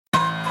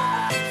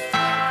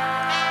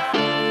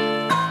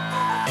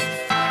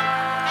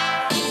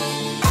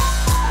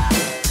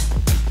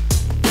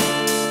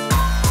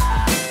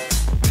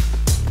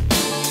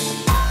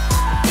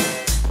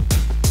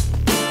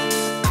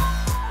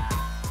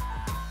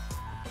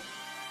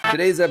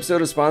Today's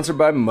episode is sponsored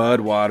by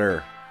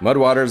Mudwater.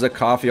 Mudwater is a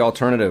coffee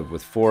alternative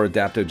with 4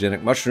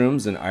 adaptogenic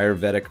mushrooms and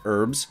Ayurvedic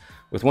herbs.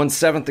 With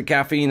 1/7 the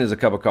caffeine is a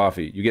cup of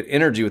coffee. You get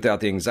energy without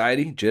the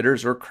anxiety,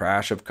 jitters, or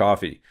crash of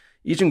coffee.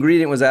 Each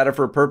ingredient was added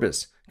for a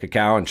purpose.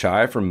 Cacao and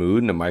chai for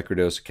mood and a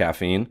microdose of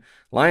caffeine.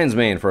 Lion's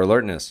mane for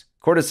alertness.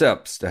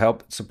 Cordyceps to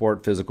help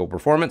support physical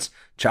performance.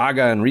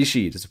 Chaga and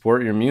reishi to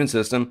support your immune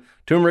system.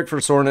 Turmeric for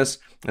soreness.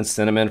 And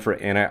cinnamon for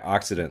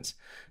antioxidants.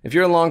 If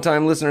you're a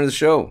long-time listener to the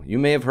show, you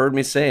may have heard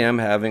me say I'm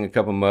having a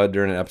cup of mud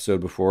during an episode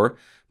before.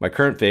 My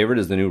current favorite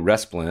is the new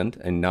Rest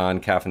Blend, a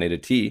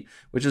non-caffeinated tea,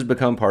 which has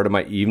become part of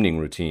my evening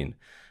routine.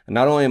 And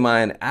not only am I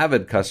an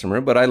avid customer,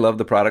 but I love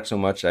the product so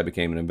much I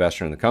became an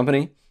investor in the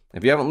company.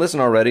 If you haven't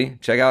listened already,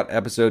 check out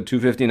episode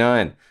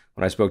 259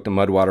 when I spoke to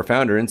Mudwater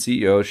founder and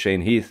CEO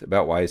Shane Heath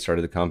about why he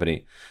started the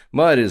company.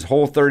 Mud is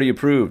Whole30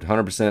 approved,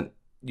 100%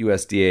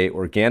 USDA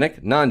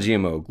organic,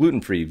 non-GMO,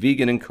 gluten-free,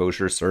 vegan, and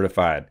kosher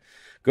certified.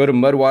 Go to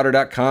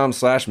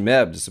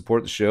mudwater.com/MEB to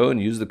support the show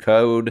and use the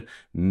code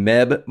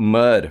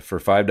MEBMUD for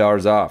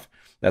 $5 off.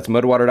 That's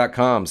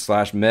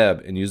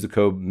mudwater.com/MEB and use the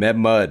code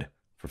MEBMUD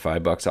for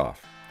 $5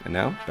 off. And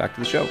now, back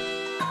to the show.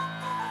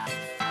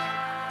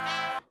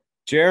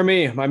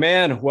 Jeremy, my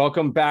man,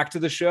 welcome back to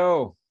the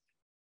show.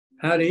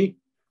 Howdy.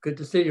 Good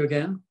to see you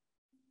again.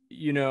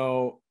 You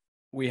know,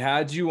 we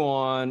had you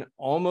on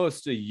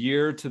almost a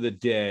year to the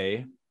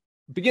day,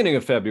 beginning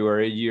of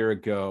February, a year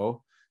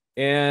ago.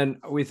 And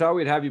we thought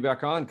we'd have you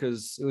back on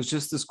because it was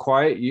just this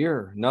quiet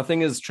year. Nothing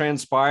has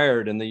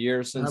transpired in the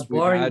year since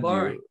we've had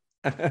you,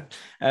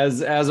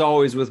 as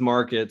always with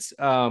markets.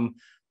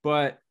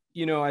 But,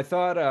 you know, I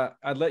thought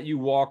I'd let you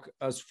walk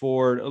us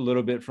forward a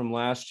little bit from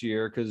last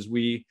year because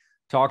we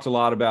talked a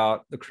lot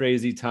about the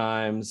crazy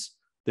times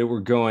that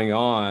were going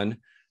on.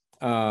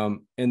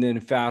 And then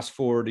fast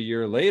forward a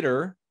year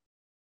later,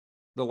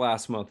 the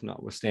last month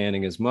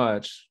notwithstanding as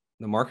much,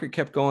 the market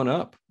kept going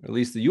up. At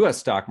least the U.S.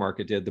 stock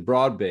market did, the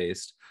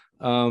broad-based.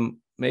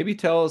 Maybe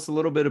tell us a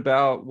little bit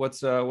about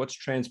what's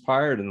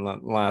transpired in the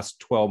last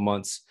 12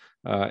 months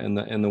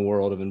in the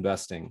world of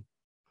investing.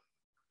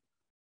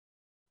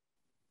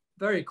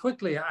 Very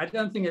quickly, I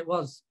don't think it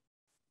was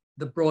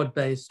the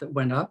broad-based that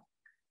went up.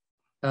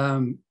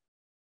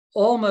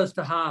 Almost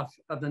a half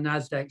of the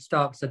NASDAQ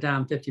stocks are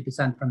down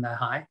 50% from their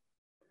high.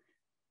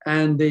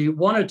 And the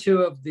one or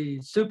two of the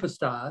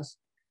superstars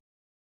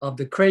of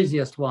the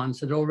craziest ones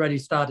had already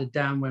started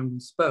down when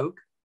we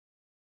spoke.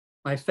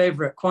 My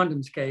favorite,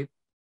 QuantumScape,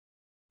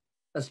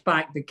 a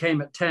SPAC that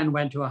came at 10,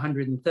 went to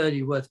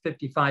 130, worth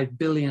 $55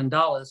 billion,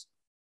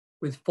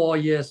 with 4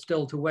 years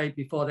still to wait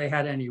before they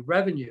had any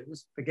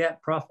revenues,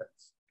 forget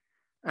profits.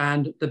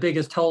 And the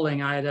biggest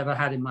holding I had ever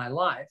had in my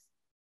life.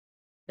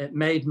 It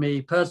made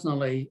me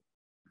personally,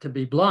 to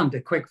be blunt,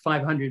 a quick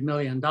 $500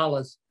 million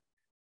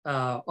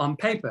on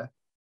paper,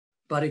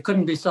 but it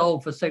couldn't be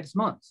sold for 6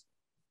 months.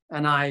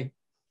 And I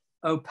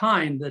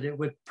opined that it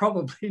would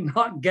probably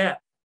not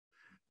get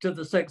to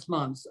the 6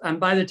 months. And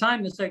by the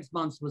time the 6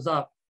 months was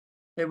up,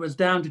 it was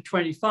down to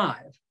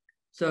 25.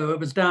 So it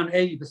was down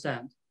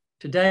 80%.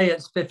 Today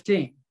it's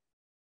 15.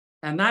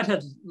 And that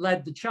has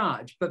led the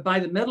charge. But by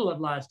the middle of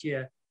last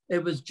year,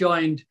 it was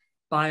joined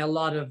by a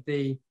lot of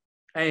the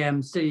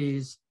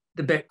AMCs,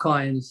 the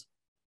Bitcoins,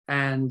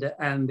 and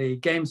the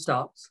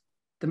GameStops,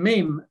 the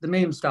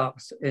meme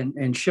stocks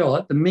in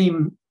short, the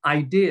meme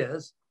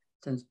ideas,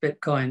 since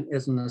Bitcoin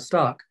isn't a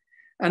stock.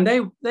 And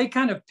they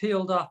kind of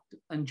peeled off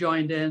and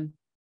joined in.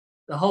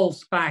 The whole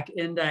SPAC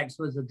index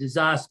was a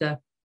disaster.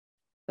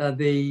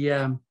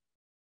 The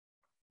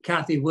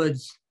Cathy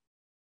Woods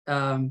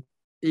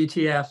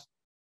ETF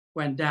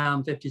went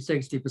down 50,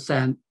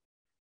 60%.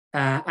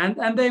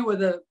 And they were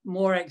the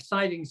more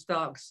exciting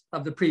stocks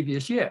of the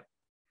previous year.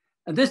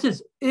 And this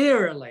is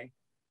eerily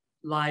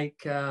like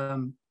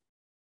 2000.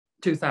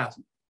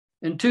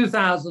 In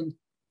 2000,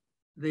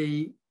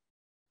 the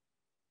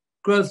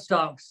growth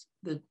stocks,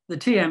 the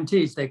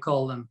TMTs, they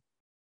call them,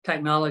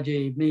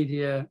 technology,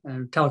 media,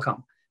 and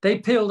telecom, they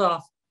peeled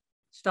off,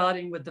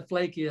 starting with the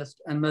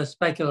flakiest and most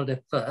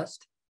speculative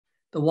first,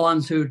 the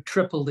ones who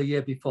tripled the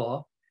year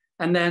before.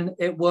 And then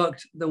it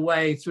worked the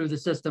way through the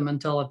system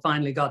until it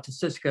finally got to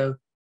Cisco.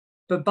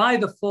 But by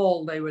the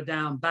fall, they were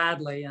down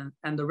badly, and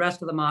the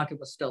rest of the market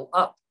was still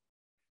up.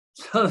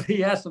 So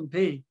the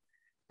S&P,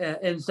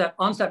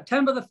 on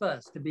September the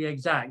 1st, to be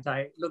exact,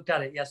 I looked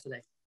at it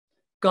yesterday,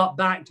 got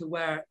back to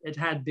where it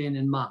had been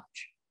in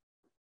March.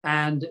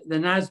 And the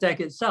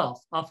NASDAQ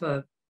itself, off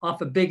a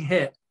big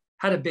hit,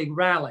 had a big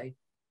rally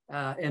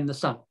in the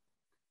summer.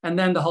 And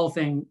then the whole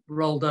thing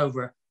rolled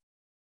over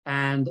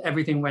and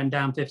everything went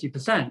down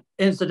 50%.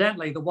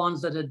 Incidentally, the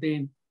ones that had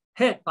been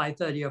hit by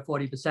 30 or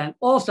 40%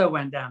 also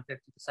went down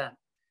 50%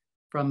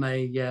 from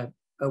a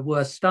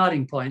worse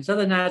starting point. So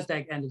the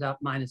NASDAQ ended up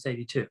minus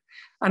 82.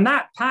 And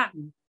that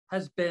pattern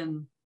has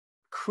been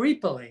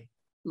creepily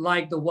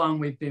like the one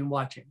we've been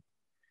watching.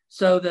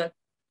 So that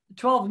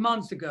 12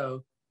 months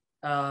ago,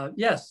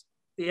 yes,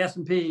 the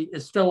S&P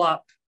is still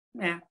up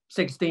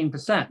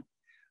 16%,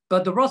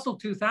 but the Russell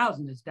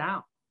 2000 is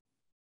down.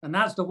 And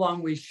that's the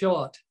one we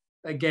short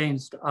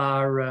against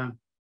our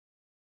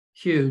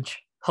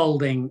huge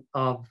holding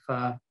of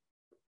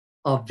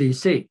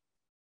VC.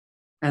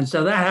 And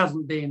so that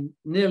hasn't been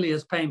nearly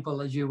as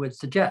painful as you would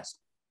suggest.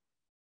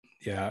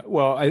 Yeah,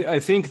 well, I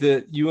think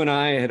that you and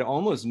I had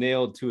almost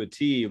nailed to a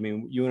T. I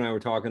mean, you and I were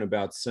talking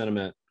about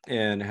sentiment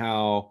and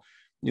how,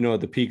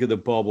 at the peak of the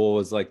bubble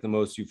is like the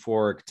most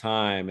euphoric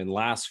time. And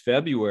last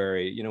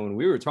February, when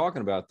we were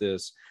talking about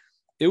this,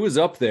 it was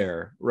up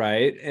there,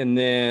 right? And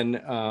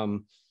then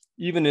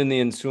even in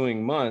the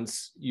ensuing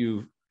months,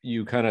 you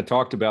kind of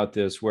talked about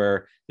this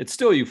where it's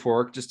still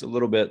euphoric, just a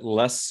little bit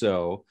less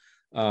so.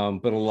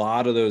 But a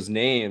lot of those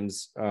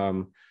names,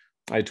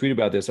 I tweeted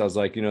about this. I was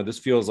like, this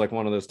feels like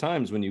one of those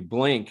times when you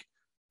blink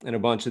and a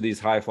bunch of these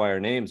high flyer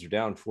names are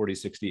down 40,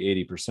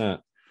 60,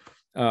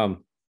 80%.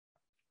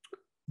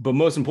 But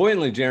most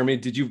importantly, Jeremy,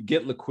 did you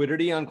get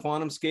liquidity on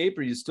QuantumScape?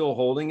 Are you still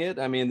holding it?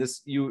 I mean,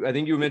 I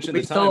think you mentioned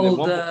we the time.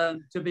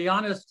 Sold, to be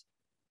honest,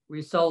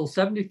 we sold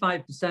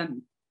 75%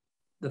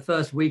 the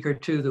first week or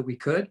two that we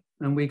could,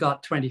 and we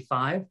got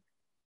 25.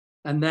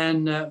 And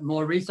then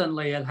more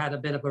recently, it had a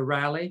bit of a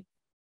rally,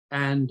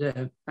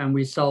 and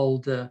we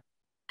sold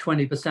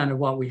 20% of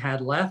what we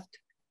had left.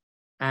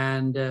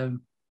 And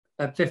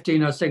at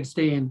 15 or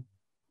 16,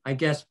 I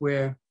guess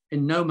we're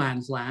in no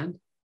man's land.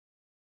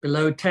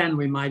 Below 10,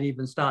 we might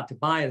even start to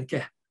buy it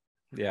again.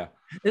 Yeah.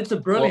 It's a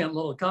brilliant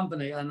little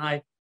company.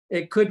 And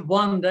it could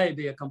one day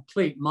be a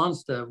complete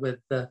monster with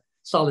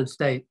solid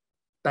state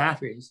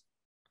batteries.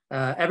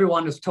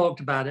 Everyone has talked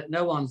about it.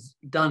 No one's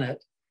done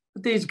it.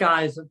 But these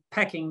guys are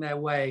pecking their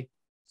way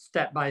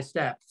step by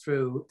step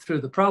through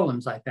the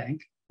problems, I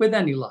think, with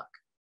any luck.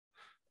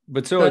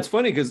 But it's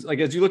funny because, like,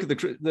 as you look at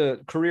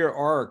the career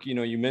arc,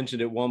 you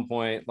mentioned at one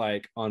point,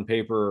 like on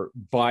paper,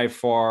 by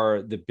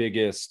far the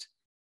biggest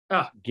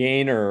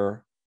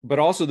gainer, but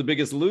also the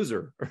biggest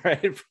loser,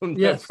 right? From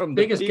the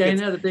biggest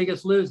gainer, the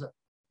biggest loser.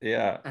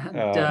 Yeah.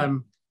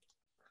 And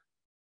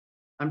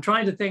I'm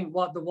trying to think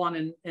what the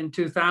one in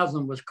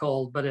 2000 was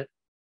called, but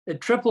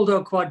it tripled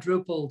or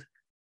quadrupled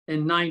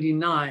in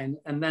 99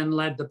 and then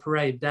led the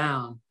parade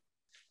down.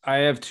 I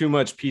have too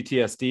much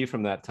PTSD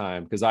from that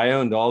time because I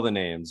owned all the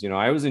names.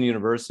 I was in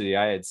university.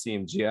 I had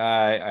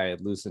CMGI, I had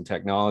Lucent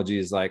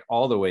Technologies, like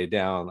all the way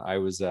down. I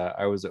was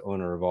the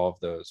owner of all of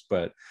those,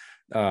 but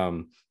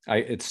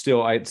I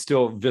still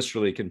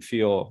viscerally can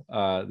feel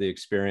the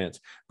experience.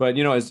 But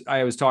as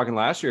I was talking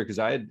last year, because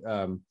I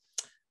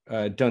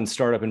had done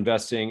startup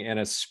investing, and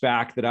a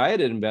SPAC that I had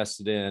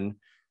invested in,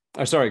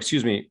 a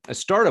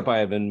startup I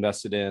have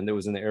invested in that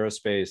was in the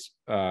aerospace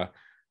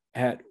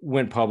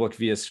went public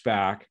via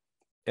SPAC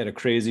at a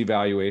crazy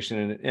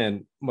valuation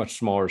and much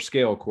smaller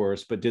scale, of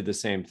course, but did the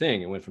same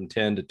thing. It went from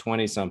 10 to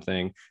 20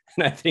 something.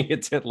 And I think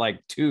it's at like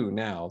 2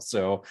 now.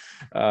 So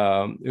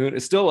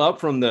it's still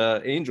up from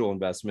the angel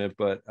investment,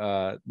 but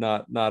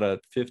not a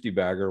 50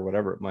 bagger or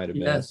whatever it might have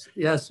been.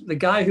 Yes. The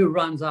guy who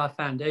runs our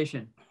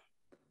foundation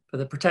for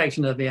the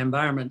protection of the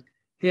environment,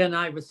 he and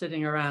I were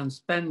sitting around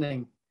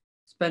spending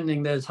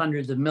those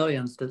hundreds of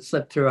millions that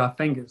slipped through our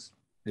fingers.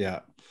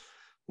 Yeah.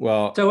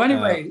 Well, so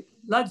anyway,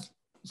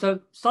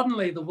 so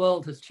suddenly the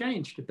world has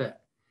changed a bit.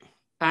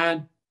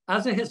 And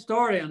as a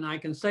historian, I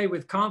can say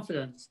with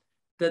confidence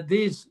that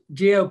these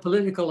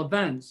geopolitical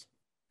events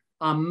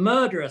are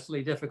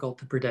murderously difficult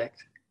to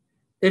predict.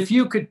 If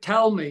you could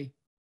tell me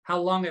how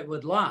long it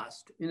would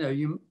last,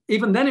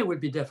 even then it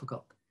would be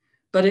difficult.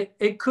 But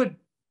it could,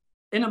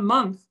 in a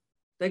month,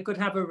 they could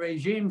have a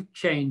regime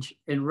change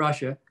in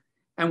Russia,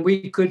 and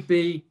we could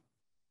be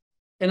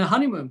in a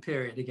honeymoon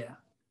period again.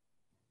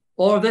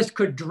 Or this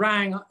could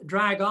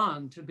drag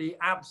on to be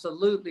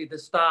absolutely the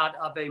start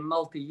of a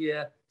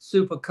multi-year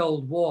super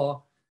cold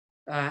war,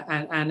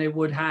 and it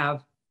would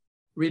have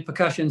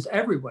repercussions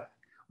everywhere.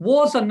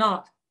 Wars are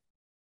not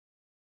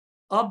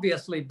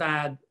obviously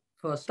bad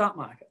for stock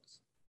markets.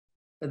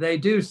 They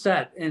do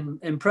set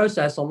in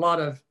process a lot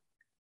of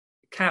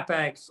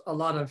capex, a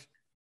lot of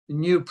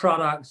new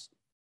products,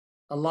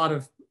 a lot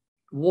of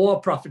war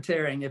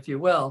profiteering, if you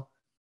will.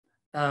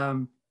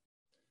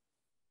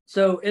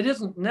 So it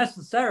isn't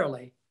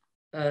necessarily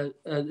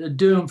a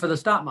doom for the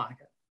stock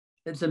market.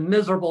 It's a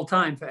miserable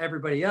time for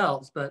everybody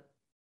else, but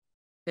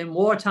in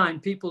wartime,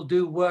 people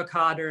do work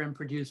harder and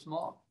produce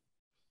more.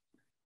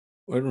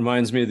 It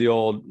reminds me of the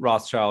old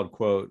Rothschild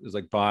quote. It's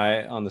like,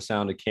 buy on the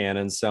sound of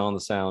cannons, sell on the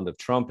sound of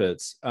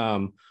trumpets.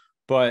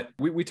 But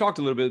we talked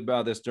a little bit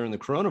about this during the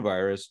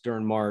coronavirus,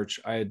 during March.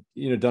 I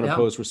had done a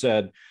post where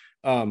said,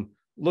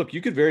 look,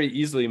 you could very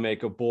easily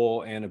make a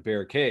bull and a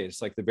bear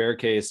case. Like the bear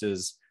case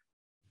is,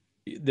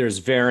 there's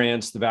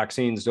variance, the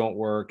vaccines don't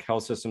work,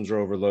 health systems are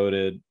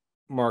overloaded,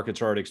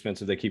 markets are already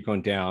expensive, they keep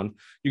going down.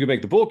 You could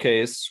make the bull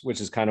case,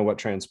 which is kind of what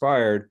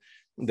transpired,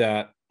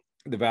 that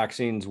the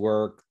vaccines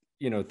work,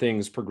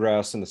 things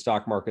progress and the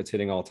stock market's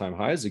hitting all-time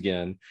highs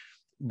again.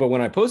 But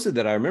when I posted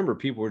that, I remember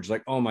people were just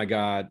like, oh my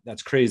God,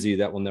 that's crazy,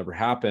 that will never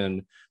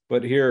happen.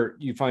 But here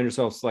you find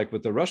yourselves like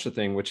with the Russia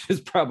thing, which is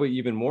probably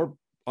even more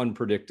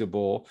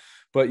unpredictable,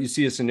 but you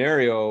see a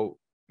scenario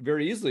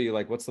very easily,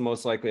 like what's the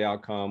most likely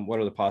outcome? What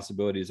are the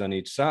possibilities on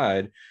each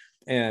side?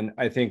 And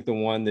I think the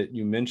one that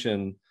you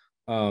mentioned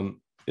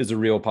is a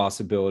real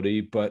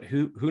possibility, but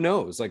who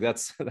knows? Like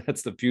that's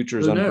the future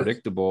is Who knows?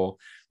 unpredictable,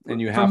 and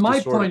you have From to my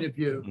sort point of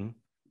view,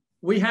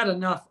 we had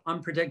enough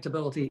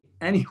unpredictability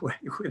anyway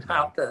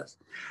without this.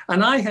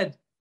 And I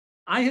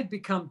had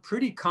become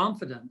pretty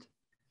confident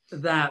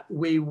that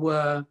we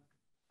were,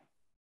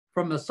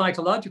 from a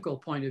psychological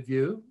point of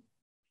view,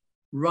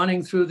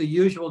 running through the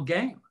usual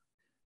game.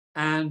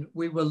 And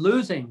we were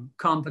losing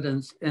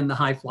confidence in the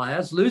high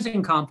flyers,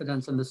 losing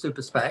confidence in the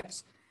super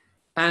specs.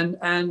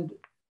 And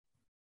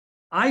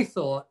I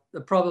thought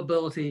the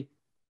probability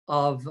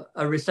of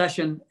a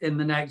recession in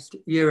the next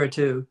year or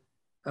two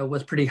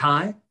was pretty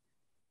high.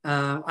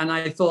 And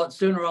I thought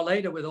sooner or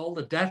later, with all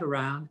the debt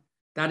around,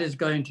 that is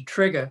going to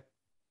trigger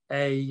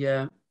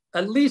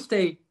at least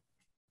a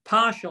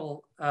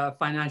partial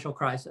financial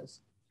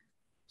crisis.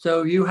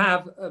 So you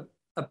have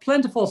a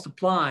plentiful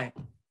supply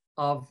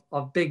of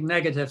big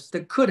negatives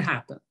that could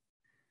happen.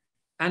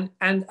 And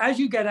as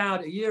you get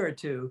out a year or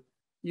two,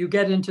 you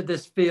get into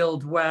this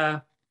field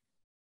where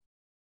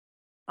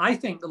I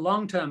think the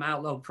long-term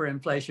outlook for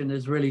inflation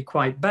is really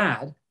quite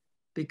bad,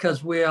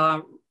 because we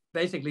are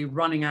basically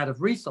running out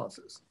of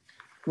resources.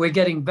 We're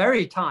getting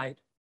very tight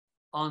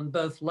on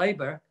both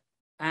labor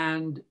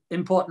and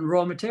important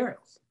raw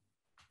materials.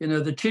 You know,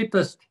 the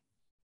cheapest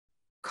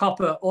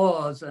copper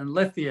ores and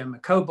lithium,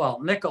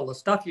 cobalt, nickel, the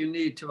stuff you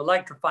need to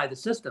electrify the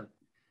system,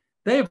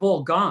 they've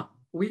all gone.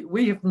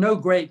 We have no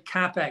great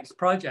CapEx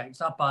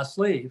projects up our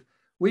sleeve.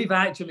 We've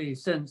actually,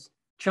 since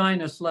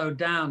China slowed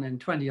down in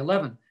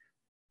 2011,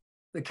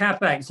 the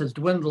CapEx has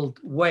dwindled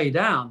way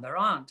down. There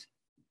aren't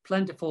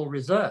plentiful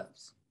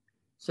reserves.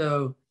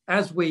 So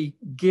as we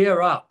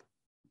gear up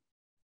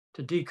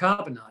to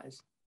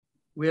decarbonize,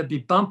 we'll be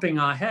bumping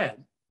our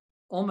head,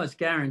 almost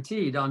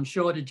guaranteed, on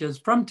shortages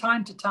from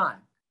time to time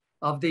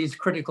of these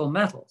critical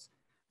metals.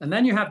 And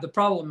then you have the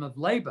problem of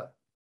labor,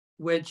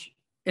 which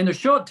in a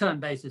short-term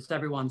basis,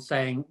 everyone's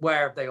saying,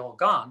 where have they all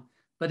gone?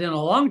 But in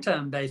a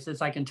long-term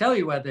basis, I can tell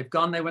you where they've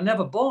gone. They were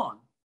never born.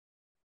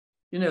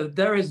 You know,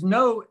 there is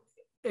no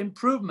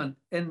improvement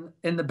in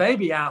the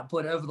baby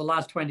output over the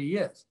last 20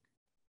 years.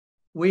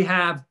 We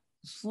have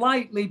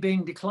slightly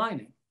been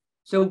declining.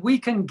 So we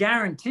can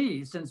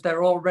guarantee, since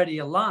they're already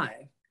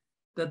alive,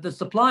 that the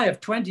supply of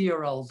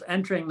 20-year-olds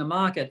entering the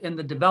market in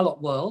the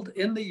developed world,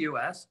 in the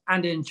US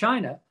and in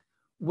China,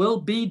 will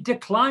be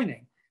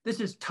declining. This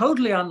is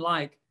totally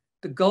unlike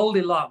the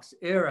Goldilocks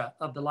era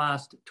of the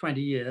last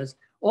 20 years,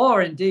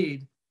 or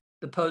indeed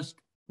the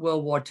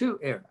post-World War II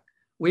era.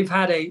 We've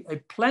had a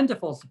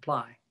plentiful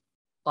supply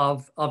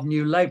of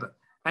new labor.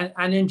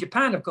 And in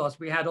Japan, of course,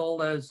 we had all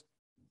those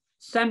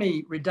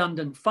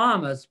semi-redundant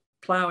farmers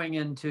plowing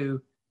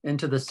into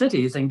the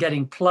cities and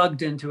getting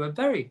plugged into a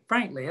very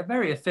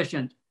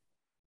efficient,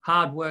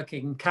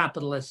 hardworking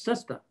capitalist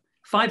system,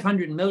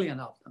 500 million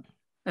of them,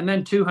 and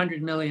then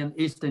 200 million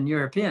Eastern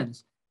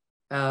Europeans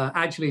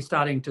actually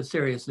starting to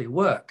seriously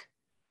work.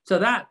 So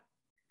that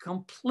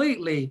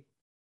completely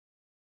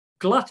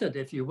glutted,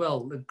 if you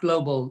will, the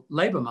global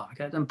labor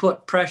market and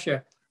put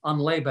pressure on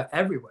labor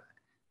everywhere.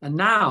 And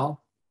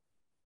now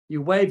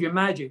you wave your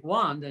magic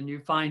wand and you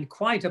find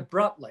quite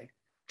abruptly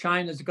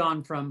China's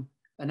gone from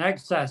an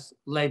excess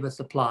labor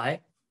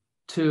supply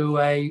to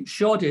a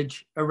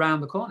shortage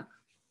around the corner.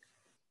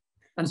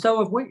 And so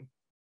have we.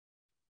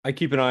 I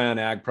keep an eye on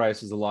ag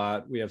prices a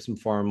lot. We have some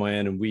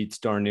farmland, and wheat's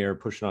darn near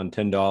pushing on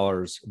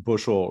 $10 a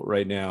bushel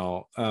right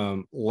now.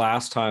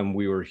 Last time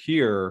we were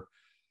here,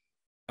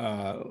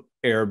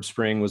 Arab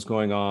Spring was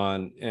going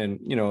on, and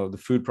you know, the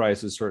food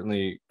prices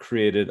certainly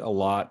created a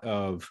lot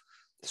of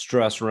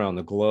stress around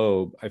the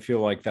globe. I feel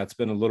like that's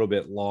been a little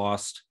bit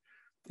lost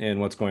in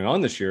what's going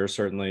on this year,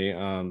 certainly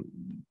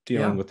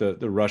dealing with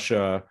the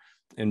Russia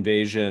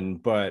invasion,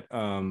 but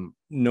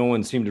no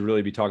one seemed to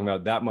really be talking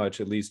about that much,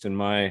 at least in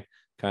my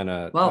kind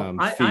of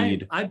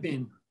feed. I've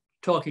been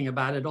talking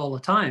about it all the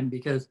time,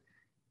 because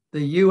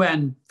the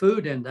UN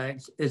food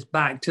index is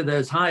back to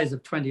those highs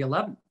of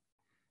 2011.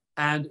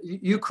 And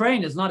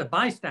Ukraine is not a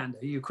bystander.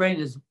 Ukraine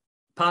is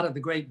part of the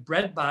great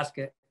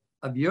breadbasket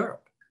of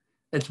Europe.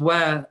 It's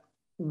where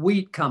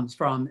wheat comes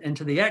from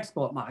into the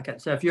export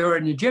market. So if you're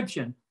an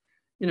Egyptian,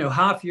 you know,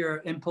 half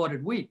your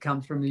imported wheat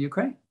comes from the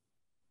Ukraine.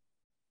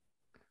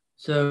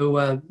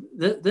 So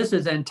this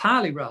is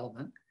entirely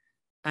relevant.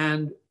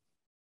 And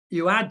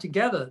you add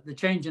together the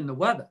change in the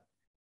weather.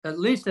 At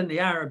least in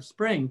the Arab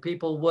Spring,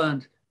 people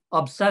weren't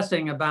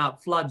obsessing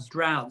about floods,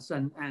 droughts,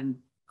 and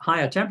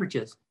higher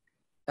temperatures.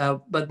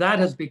 But that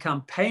has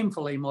become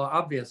painfully more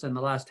obvious in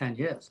the last 10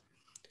 years.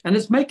 And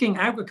it's making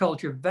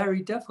agriculture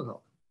very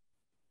difficult.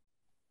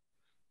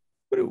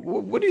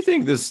 What do you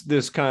think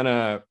this kind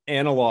of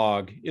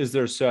analog, is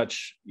there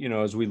such, you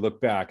know, as we look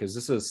back, is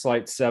this a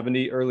slight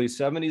early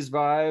 70s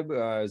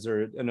vibe? Is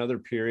there another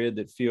period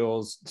that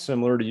feels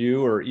similar to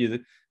you, or either,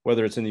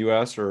 whether it's in the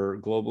US or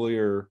globally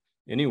or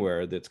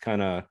anywhere, that's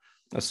kind of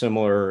a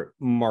similar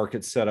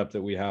market setup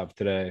that we have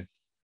today?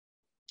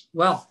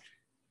 Well,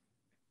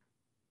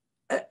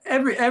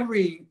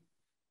 every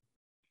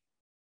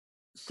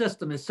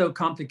system is so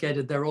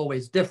complicated, they're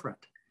always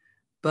different.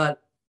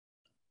 But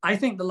I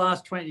think the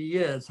last 20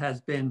 years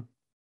has been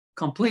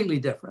completely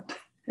different.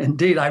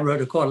 Indeed, I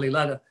wrote a quarterly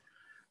letter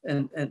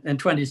in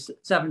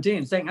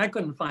 2017 saying I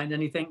couldn't find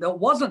anything that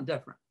wasn't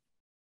different.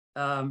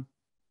 And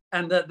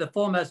that the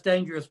four most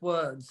dangerous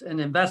words in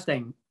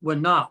investing were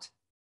not,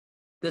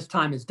 this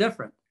time is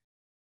different,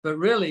 but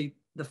really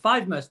the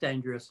five most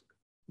dangerous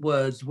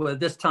words were,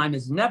 this time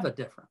is never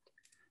different.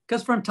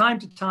 Because from time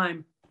to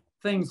time,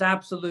 things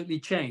absolutely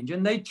change.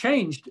 And they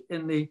changed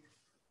in the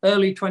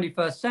early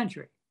 21st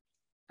century.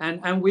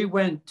 And we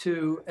went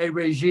to a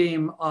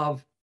regime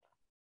of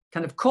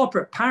kind of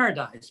corporate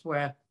paradise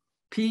where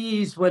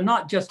PEs were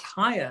not just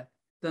higher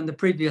than the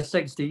previous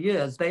 60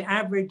 years, they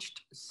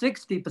averaged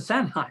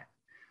 60% higher,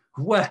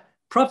 where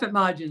profit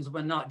margins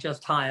were not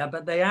just higher,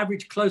 but they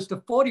averaged close to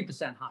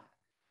 40% higher.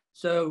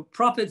 So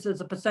profits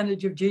as a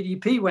percentage of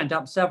GDP went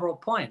up several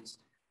points,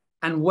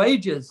 and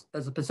wages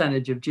as a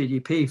percentage of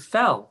GDP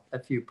fell a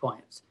few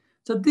points.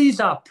 So these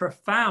are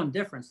profound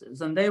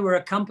differences, and they were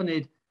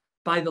accompanied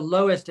by the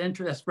lowest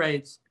interest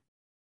rates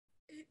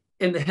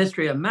in the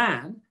history of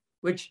man,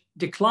 which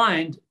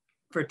declined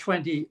for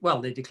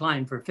they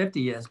declined for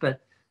 50 years,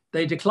 but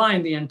they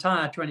declined the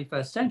entire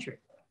 21st century.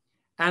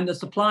 And the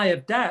supply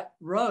of debt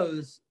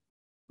rose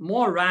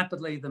more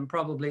rapidly than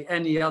probably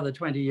any other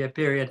 20-year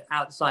period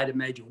outside a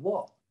major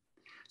war.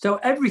 So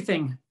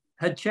everything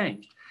had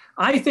changed.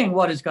 I think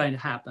what is going to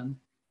happen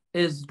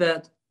is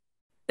that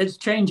it's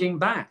changing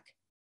back.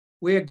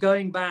 We are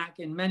going back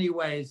in many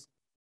ways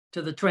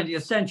to the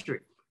 20th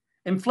century.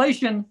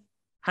 Inflation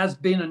has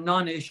been a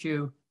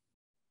non-issue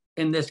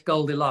in this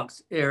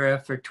Goldilocks era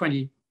for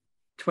 22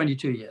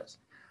 years.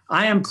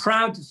 I am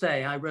proud to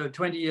say I wrote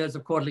 20 years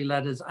of quarterly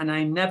letters and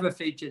I never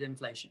featured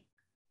inflation.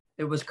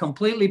 It was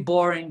completely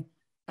boring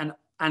and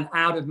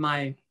out of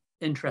my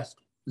interest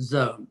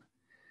zone.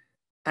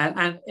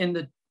 And in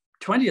the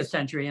 20th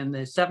century, in the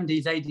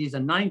 70s, 80s,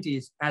 and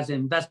 90s, as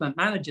investment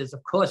managers,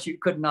 of course, you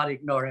could not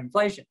ignore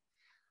inflation.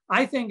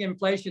 I think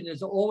inflation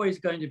is always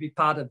going to be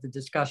part of the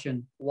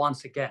discussion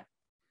once again.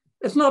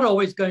 It's not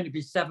always going to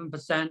be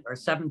 7% or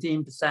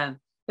 17%.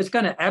 It's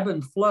going to ebb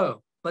and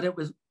flow, but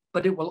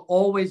it will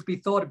always be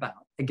thought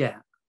about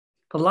again.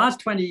 For the last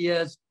 20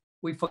 years,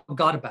 we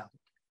forgot about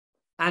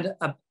it.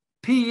 And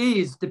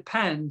PEs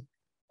depend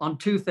on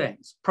two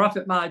things,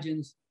 profit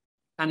margins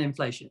and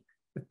inflation.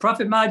 If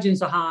profit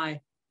margins are high,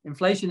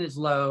 inflation is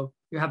low,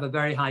 you have a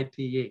very high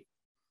PE.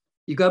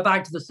 You go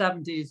back to the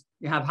 70s,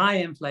 you have high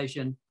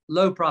inflation,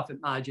 low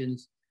profit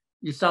margins,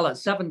 you sell at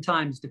 7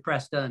 times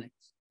depressed earnings.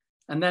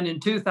 And then in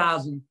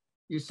 2000,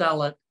 you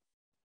sell at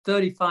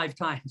 35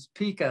 times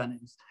peak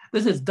earnings.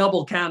 This is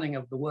double counting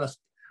of the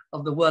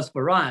worst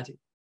variety.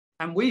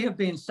 And we have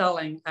been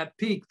selling at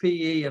peak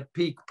PE of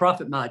peak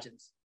profit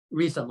margins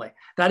recently.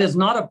 That is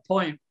not a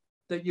point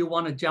that you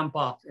want to jump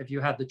off if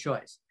you have the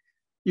choice.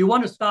 You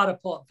want to start a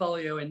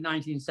portfolio in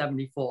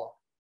 1974.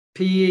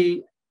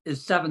 PE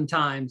is 7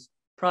 times,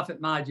 profit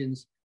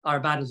margins are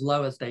about as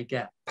low as they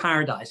get.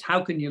 Paradise,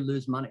 how can you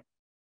lose money?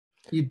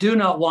 You do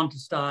not want to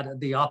start at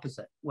the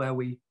opposite where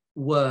we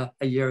were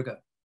a year ago.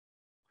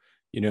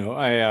 You know,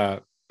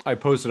 I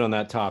posted on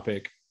that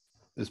topic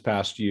this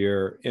past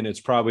year, and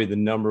it's probably the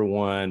number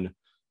one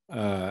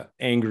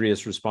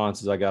angriest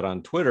responses I got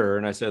on Twitter.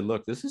 And I said,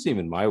 look, this isn't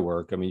even my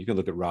work. I mean, you can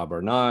look at Rob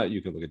Arnott,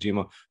 you can look at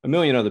GMO, a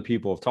million other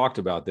people have talked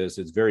about this.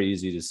 It's very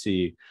easy to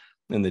see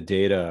in the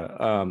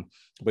data.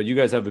 But you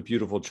guys have a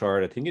beautiful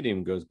chart. I think it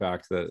even goes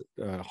back to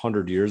the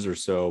 100 years or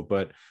so,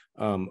 but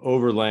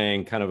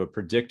overlaying kind of a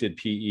predicted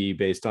PE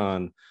based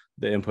on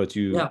the inputs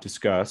you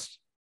discussed.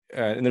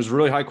 And there's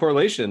really high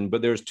correlation,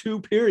 but there's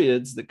 2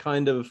 periods that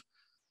kind of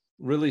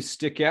really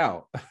stick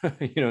out,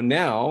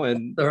 now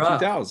and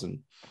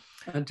 2000.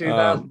 And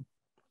 2000.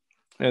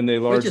 And they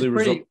largely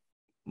result.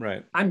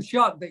 Right. I'm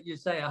shocked that you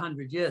say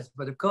 100 years,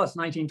 but of course,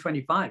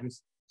 1925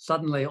 is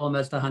suddenly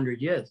almost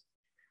 100 years.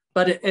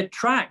 But it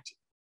tracked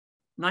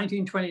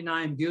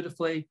 1929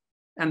 beautifully,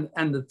 and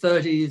the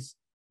 30s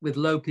with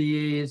low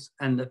PEs,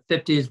 and the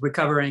 50s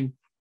recovering.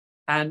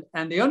 And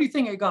the only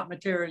thing it got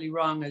materially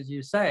wrong, as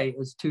you say,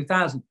 is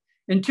 2000.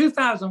 In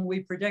 2000,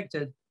 we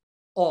predicted,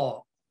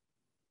 or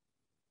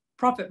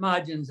profit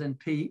margins and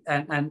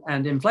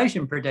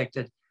inflation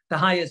predicted the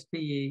highest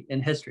PE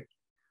in history.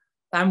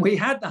 And we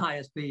had the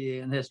highest PE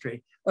in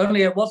history,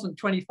 only it wasn't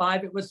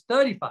 25, it was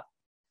 35.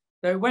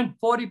 So it went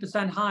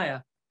 40%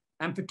 higher.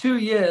 And for 2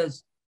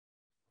 years,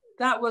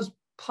 that was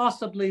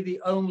possibly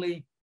the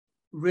only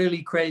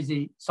really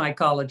crazy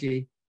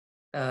psychology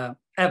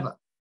ever,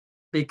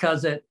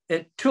 because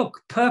it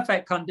took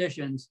perfect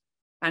conditions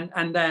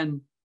and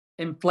then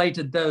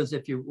inflated those,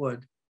 if you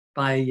would,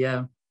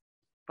 by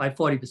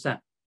 40%.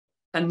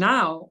 And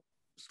now,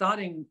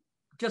 starting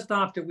just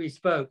after we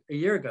spoke a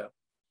year ago,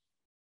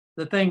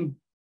 the thing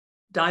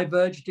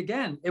diverged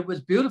again. It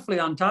was beautifully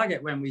on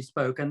target when we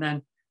spoke. And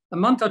then a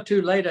month or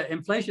 2 later,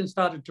 inflation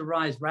started to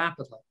rise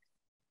rapidly.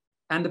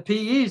 And the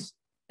PEs,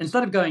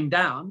 instead of going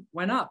down,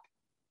 went up.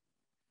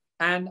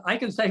 And I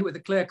can say with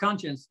a clear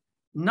conscience,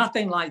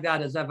 nothing like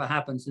that has ever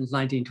happened since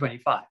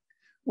 1925.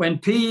 When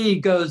PE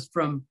goes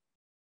from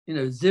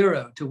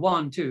 0 to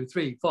 1, 2,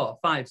 3, 4,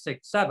 5,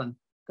 6, 7,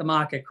 the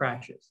market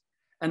crashes.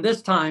 And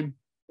this time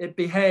it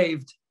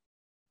behaved.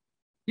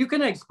 You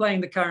can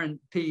explain the current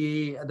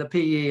PE, the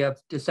PE of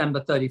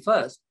December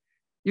 31st.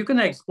 You can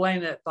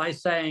explain it by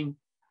saying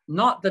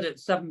not that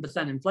it's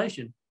 7%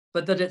 inflation,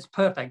 but that it's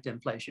perfect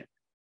inflation.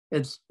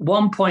 It's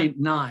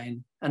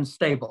 1.9 and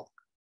stable,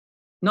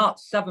 not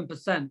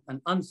 7%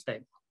 and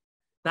unstable.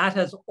 That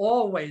has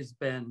always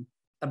been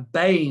a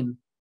bane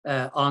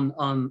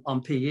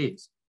on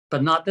PEs,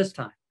 but not this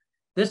time.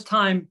 This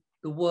time,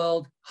 the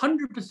world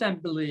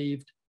 100%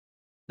 believed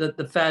that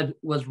the Fed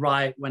was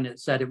right when it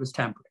said it was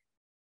temporary,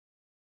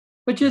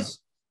 which is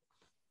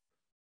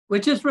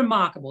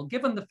remarkable.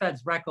 Given the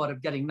Fed's record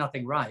of getting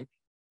nothing right,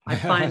 I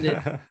find it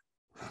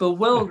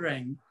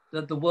bewildering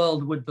that the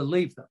world would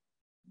believe them,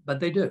 but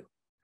they do.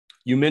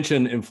 You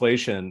mentioned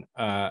inflation.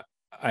 I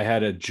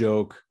had a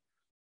joke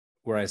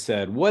where I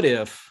said, what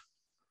if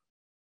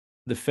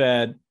the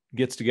Fed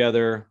gets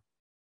together,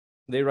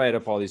 they write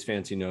up all these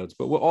fancy notes,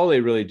 but all they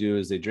really do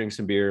is they drink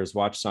some beers,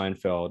 watch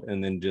Seinfeld,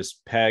 and then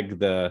just peg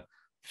the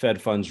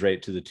Fed funds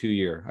rate to the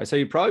 2-year. I say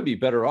you'd probably be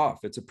better off.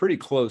 It's a pretty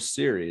close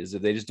series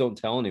if they just don't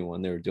tell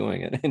anyone they were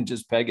doing it and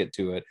just peg it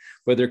to it.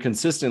 But they're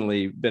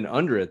consistently been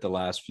under it the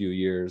last few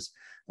years.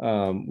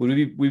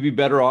 Would we be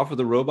better off with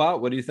a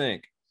robot? What do you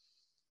think?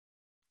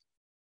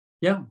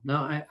 Yeah,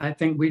 no, I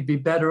think we'd be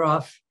better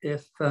off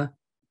if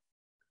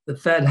the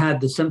Fed had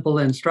the simple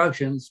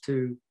instructions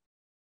to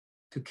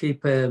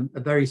keep a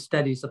very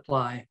steady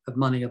supply of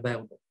money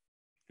available,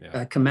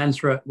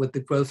 commensurate with the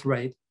growth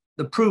rate,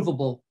 the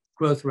provable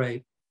growth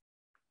rate,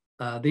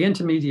 the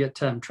intermediate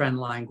term trend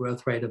line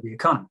growth rate of the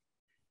economy.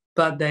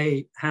 But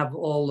they have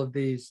all of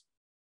these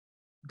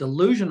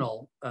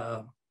delusional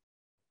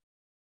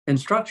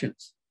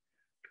instructions: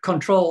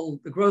 control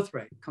the growth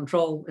rate,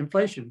 control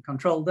inflation,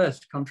 control this,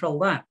 control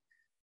that.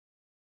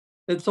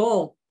 It's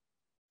all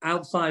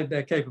outside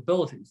their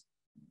capabilities,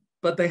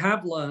 but they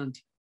have learned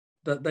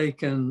that they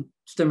can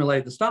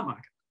stimulate the stock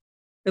market.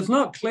 It's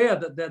not clear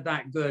that they're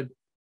that good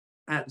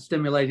at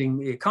stimulating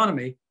the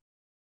economy,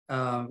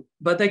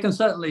 but they can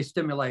certainly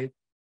stimulate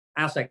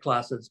asset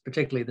classes,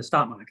 particularly the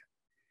stock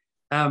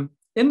market.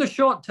 In the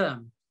short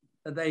term,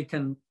 they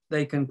can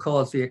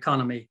cause the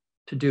economy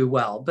to do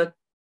well, but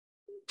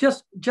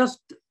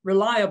just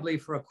reliably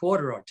for a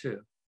quarter or two,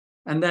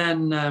 and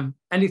then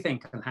anything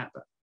can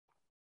happen.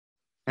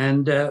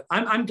 And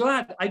I'm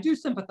glad. I do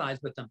sympathize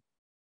with them.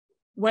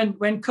 When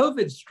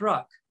COVID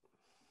struck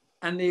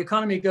and the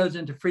economy goes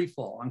into free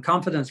fall and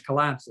confidence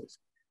collapses,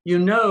 you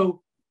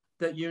know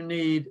that you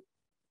need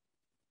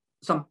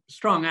some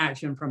strong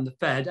action from the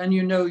Fed, and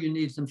you know you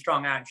need some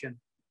strong action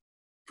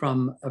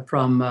from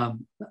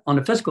on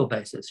a fiscal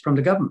basis from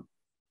the government.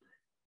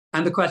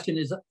 And the question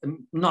is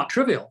not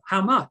trivial: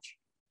 how much?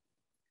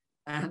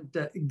 And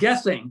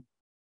guessing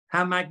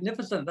how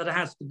magnificent that it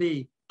has to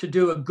be to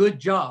do a good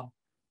job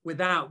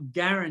without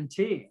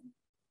guaranteeing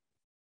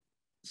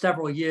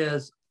several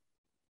years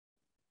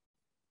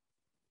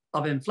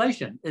of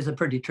inflation is a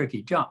pretty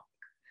tricky job.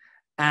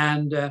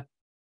 And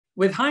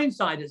with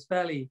hindsight, it's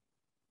fairly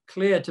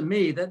clear to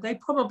me that they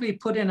probably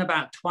put in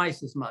about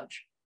twice as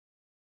much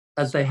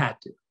as they had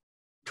to,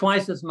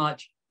 twice as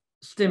much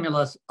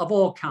stimulus of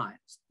all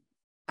kinds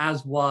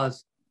as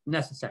was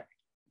necessary.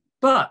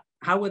 But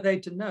how were they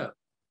to know?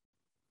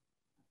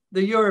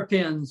 The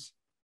Europeans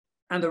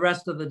and the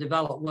rest of the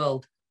developed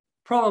world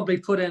probably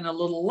put in a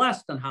little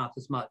less than half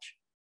as much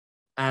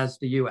as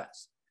the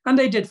US, and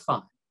they did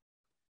fine.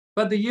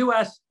 But the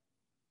US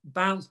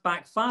bounced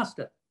back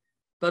faster,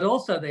 but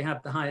also they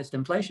have the highest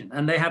inflation,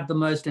 and they have the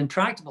most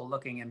intractable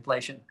looking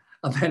inflation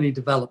of any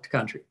developed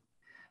country.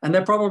 And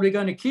they're probably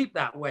going to keep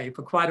that way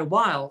for quite a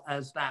while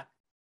as that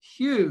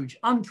huge,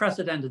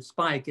 unprecedented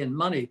spike in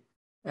money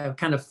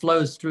kind of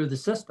flows through the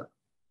system.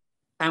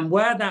 And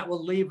where that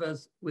will leave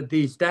us with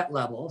these debt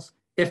levels,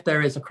 if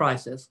there is a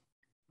crisis,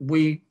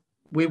 we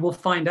will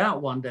find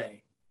out one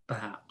day,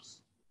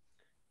 perhaps.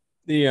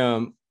 The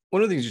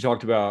one of the things you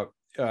talked about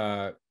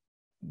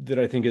that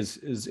I think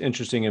is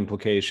interesting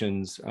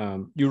implications.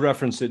 You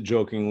referenced it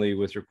jokingly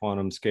with your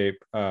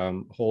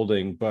QuantumScape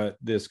holding, but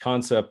this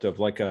concept of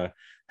like a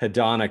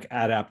hedonic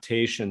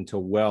adaptation to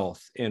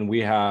wealth, and we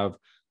have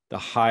the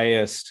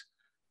highest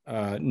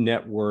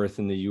net worth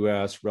in the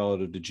U.S.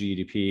 relative to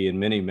GDP in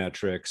many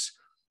metrics,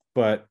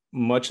 but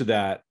much of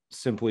that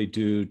simply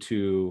due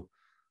to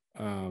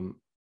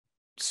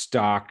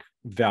stock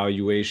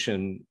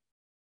valuation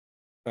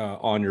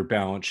on your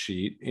balance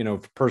sheet,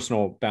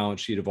 personal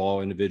balance sheet of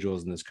all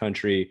individuals in this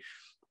country,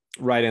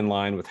 right in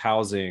line with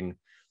housing.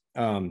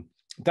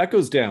 That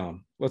goes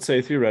down, let's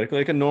say theoretically,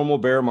 like a normal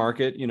bear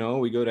market,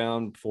 we go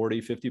down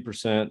 40,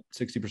 50%,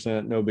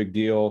 60%, no big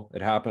deal.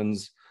 It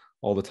happens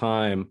all the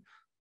time.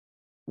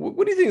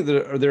 What do you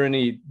think? Are there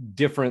any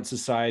different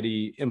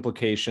society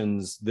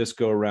implications this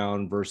go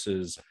around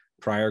versus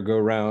prior go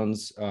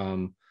rounds?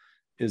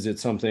 Is it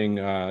something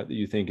that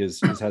you think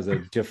has a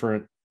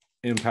different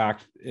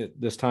impact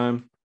this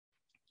time?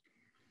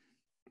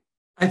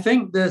 I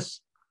think this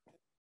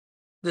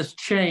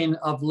chain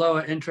of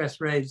lower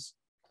interest rates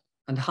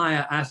and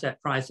higher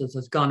asset prices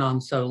has gone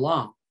on so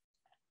long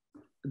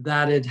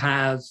that it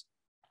has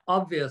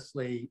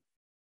obviously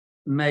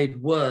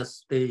made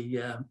worse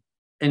the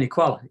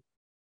inequality.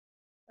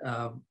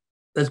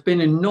 There's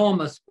been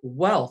enormous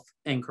wealth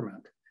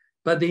increment,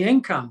 but the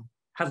income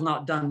has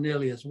not done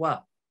nearly as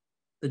well.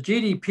 The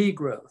GDP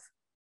growth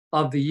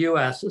of the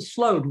US has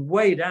slowed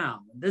way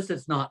down. This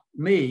is not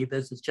me,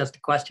 this is just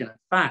a question of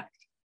fact.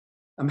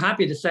 I'm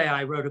happy to say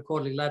I wrote a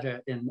quarterly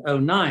letter in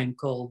 2009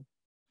 called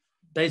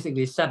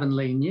basically 7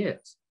 Lean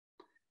Years.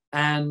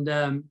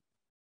 And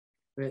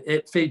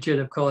it featured,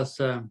 of course,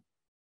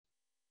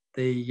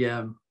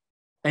 the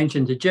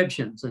ancient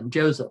Egyptians and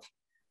Joseph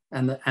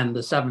and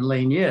the 7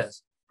 Lean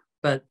Years.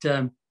 But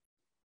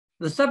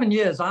the 7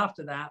 years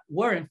after that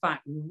were in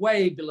fact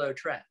way below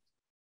trend.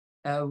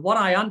 What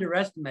I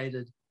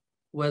underestimated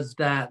was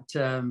that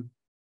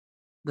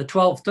the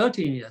 12,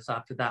 13 years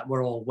after that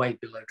were all way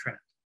below trend.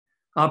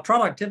 Our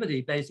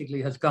productivity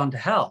basically has gone to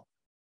hell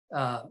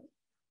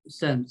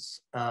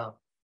since the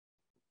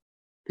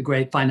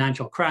great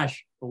financial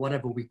crash, or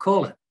whatever we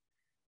call it.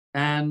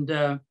 And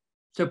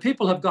so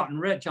people have gotten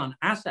rich on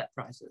asset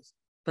prices,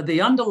 but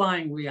the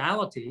underlying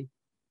reality,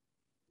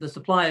 the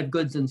supply of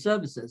goods and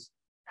services,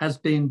 has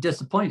been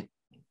disappointing.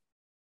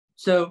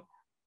 So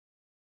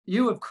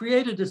you have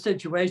created a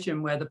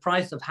situation where the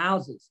price of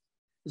houses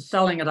is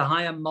selling at a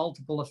higher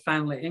multiple of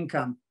family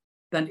income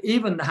than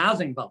even the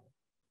housing bubble.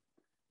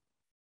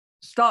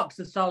 Stocks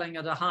are selling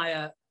at a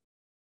higher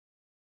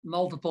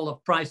multiple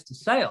of price to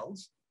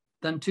sales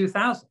than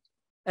 2000.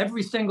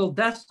 Every single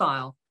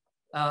decile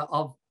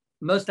of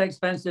most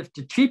expensive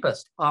to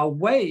cheapest are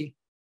way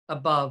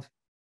above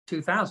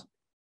 2000.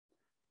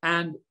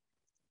 And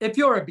if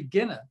you're a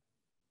beginner,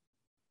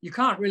 you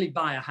can't really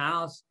buy a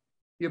house.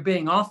 You're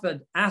being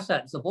offered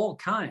assets of all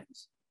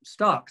kinds,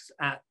 stocks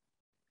at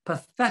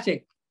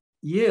pathetic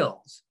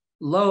yields,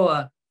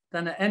 lower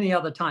than at any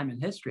other time in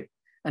history.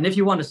 And if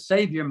you want to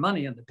save your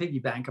money in the piggy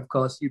bank, of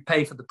course, you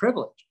pay for the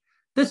privilege.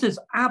 This is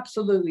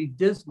absolutely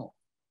dismal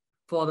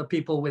for the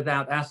people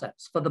without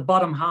assets. For the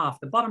bottom half,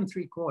 the bottom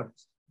 3/4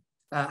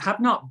 have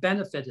not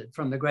benefited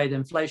from the great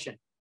inflation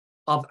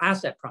of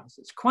asset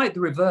prices. Quite the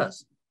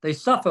reverse. They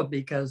suffer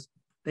because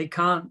they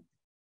can't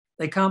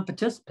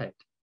participate.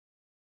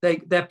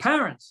 Their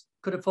parents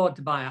could afford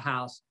to buy a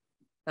house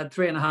at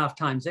 3.5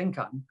 times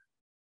income.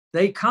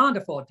 They can't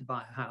afford to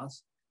buy a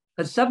house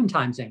at 7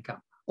 times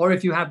income. Or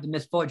if you have the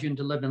misfortune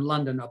to live in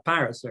London or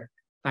Paris or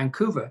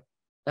Vancouver,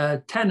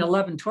 10,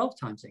 11, 12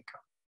 times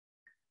income.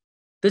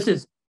 This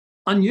is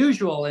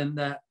unusual in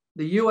that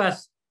the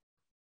US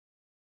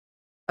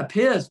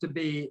appears to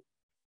be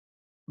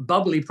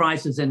bubbly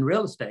prices in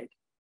real estate,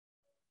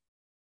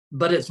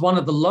 but it's one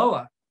of the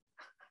lower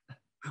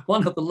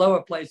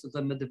places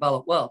in the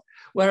developed world.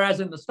 Whereas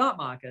in the stock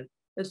market,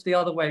 it's the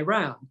other way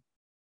around.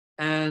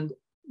 And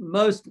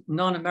most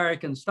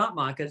non-American stock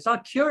markets are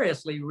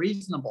curiously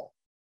reasonable.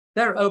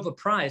 They're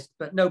overpriced,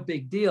 but no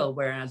big deal,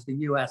 whereas the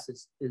US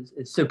is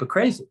super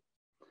crazy.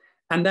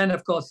 And then,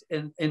 of course,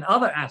 in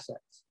other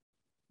assets,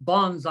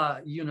 bonds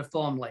are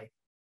uniformly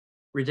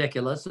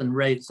ridiculous and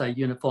rates are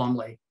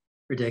uniformly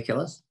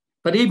ridiculous.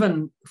 But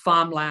even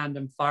farmland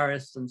and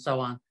forests and so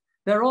on,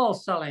 they're all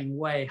selling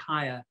way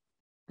higher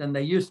than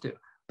they used to.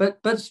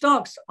 But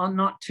stocks are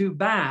not too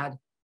bad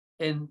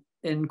in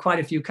quite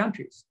a few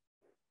countries.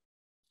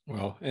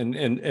 Well,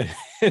 and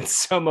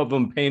some of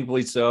them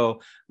painfully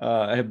so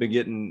have been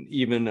getting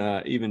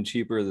even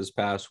cheaper this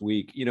past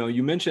week. You know,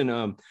 you mentioned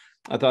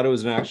I thought it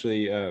was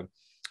actually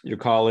your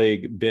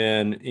colleague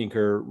Ben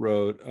Inker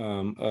wrote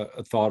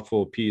a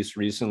thoughtful piece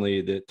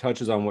recently that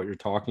touches on what you're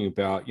talking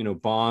about. You know,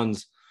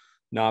 bonds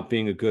not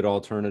being a good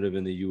alternative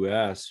in the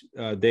U.S.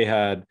 They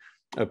had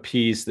a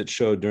piece that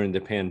showed during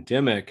the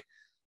pandemic,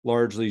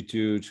 largely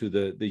due to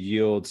the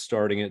yield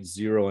starting at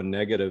 0 and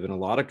negative in a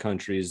lot of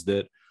countries,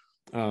 that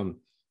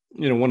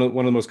you know, one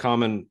of the most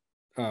common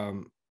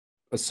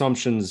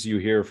assumptions you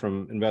hear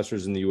from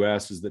investors in the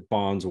U.S. is that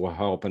bonds will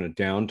help in a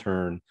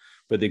downturn.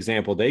 But the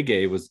example they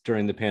gave was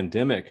during the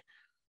pandemic,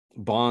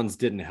 bonds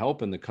didn't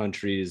help in the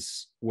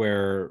countries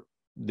where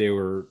they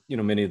were, you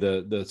know, many of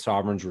the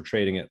sovereigns were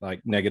trading at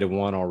like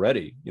 -1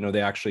 already. You know,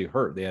 they actually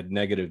hurt. They had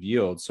negative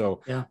yield.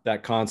 So yeah,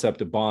 that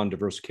concept of bond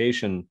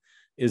diversification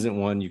isn't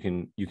one you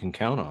can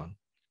count on.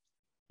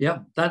 Yeah,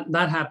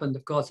 that happened,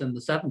 of course, in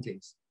the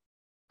 70s.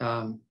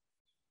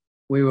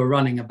 We were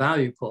running a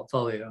value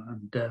portfolio,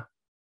 and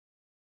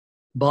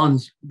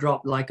bonds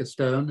dropped like a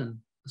stone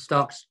and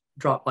stocks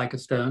dropped like a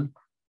stone,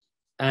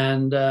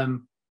 and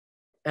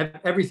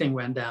everything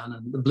went down,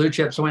 and the blue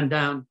chips went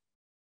down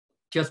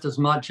just as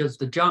much as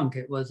the junk.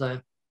 It was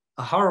a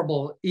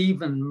horrible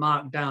even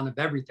markdown of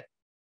everything.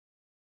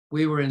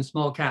 We were in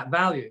small cap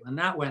value, and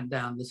that went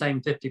down the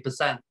same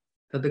 50%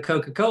 that the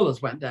Coca-Colas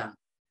went down.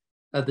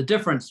 The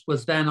difference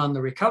was then on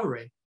the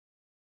recovery.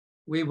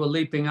 We were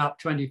leaping up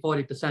 20,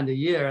 40% a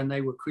year, and they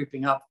were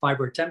creeping up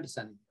 5 or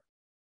 10% a year.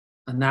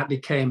 And that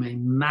became a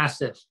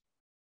massive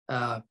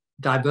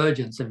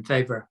divergence in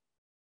favor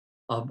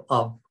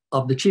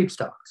of the cheap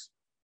stocks.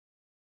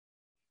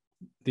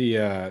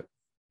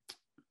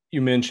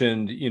 you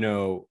mentioned,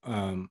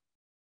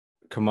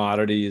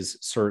 commodities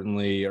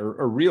certainly,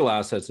 or real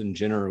assets in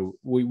general.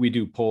 We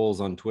do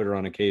polls on Twitter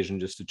on occasion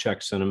just to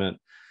check sentiment.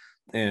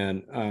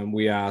 And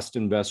we asked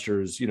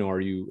investors,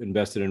 are you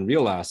invested in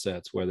real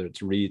assets, whether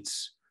it's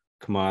REITs,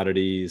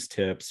 commodities,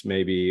 tips,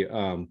 maybe,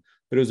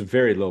 but it was a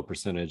very low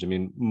percentage. I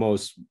mean,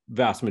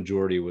 vast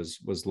majority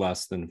was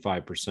less than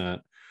 5%.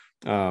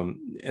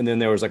 And then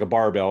there was like a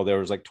barbell. There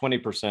was like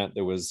 20%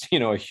 that was,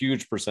 a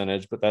huge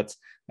percentage, but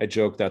I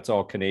joke, that's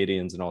all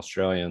Canadians and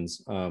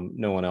Australians.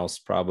 No one else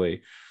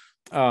probably.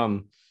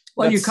 Well,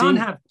 you can't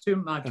have too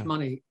much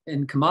money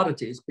in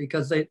commodities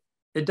because it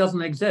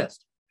doesn't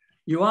exist.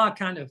 You are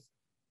kind of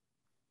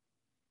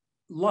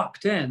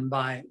locked in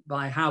by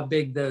how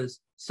big those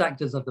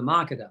sectors of the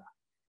market are.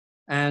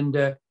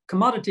 And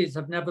commodities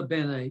have never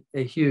been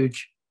a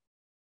huge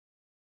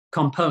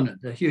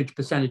component, a huge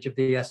percentage of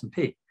the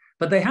S&P,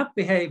 but they have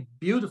behaved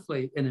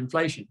beautifully in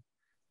inflation.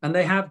 And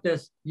they have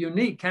this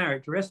unique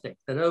characteristic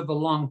that over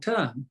long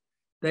term,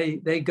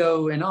 they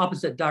go in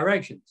opposite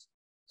directions.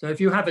 So if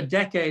you have a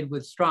decade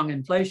with strong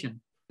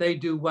inflation, they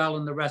do well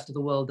and the rest of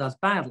the world does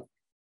badly.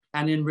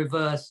 And in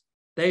reverse,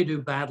 they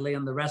do badly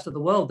and the rest of the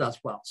world does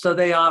well. So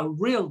they are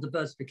real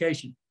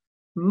diversification,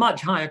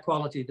 much higher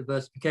quality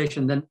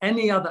diversification than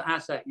any other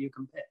asset you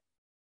can pick.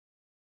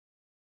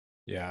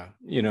 Yeah,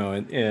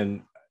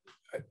 and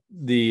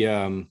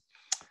the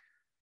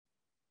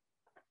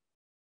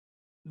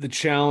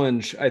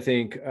challenge I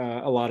think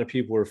a lot of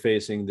people are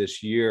facing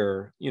this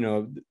year,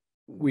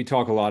 we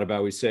talk a lot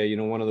about, we say,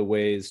 one of the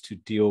ways to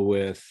deal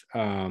with,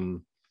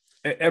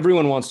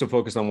 everyone wants to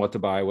focus on what to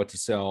buy, what to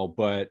sell,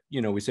 but,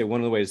 we say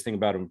one of the ways to think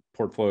about a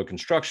portfolio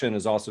construction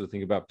is also to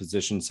think about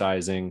position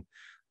sizing,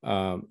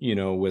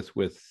 with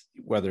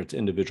whether it's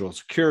individual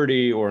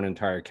security or an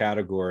entire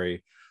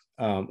category.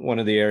 One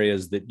of the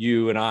areas that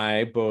you and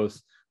I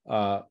both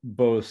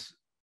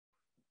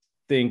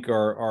think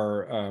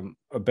are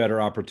a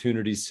better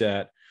opportunity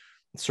set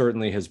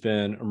certainly has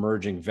been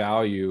emerging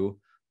value,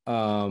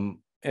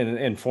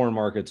 and foreign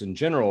markets in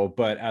general.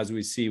 But as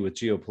we see with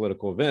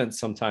geopolitical events,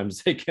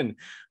 sometimes they can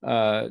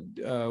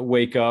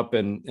wake up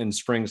and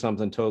spring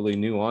something totally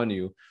new on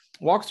you.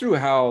 Walk through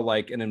how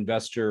like an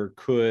investor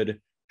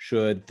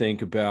should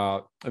think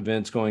about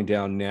events going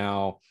down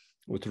now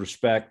with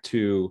respect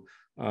to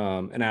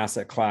an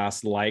asset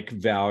class like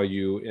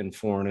value in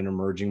foreign and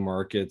emerging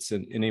markets,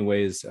 and any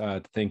ways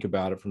to think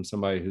about it from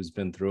somebody who's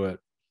been through it.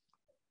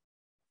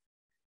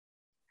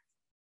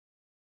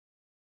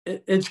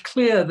 It's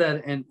clear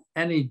that in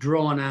any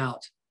drawn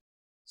out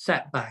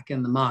setback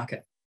in the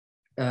market,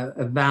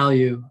 a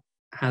value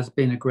has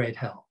been a great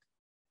help.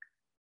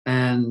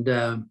 And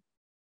in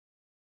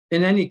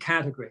any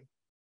category,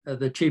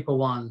 the cheaper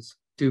ones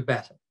do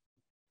better.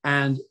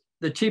 And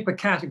the cheaper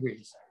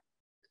categories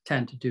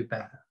tend to do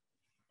better.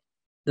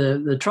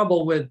 The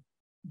trouble with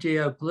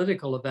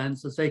geopolitical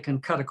events is they can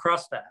cut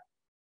across that.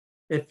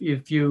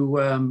 If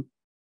you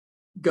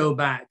go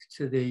back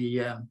to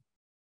the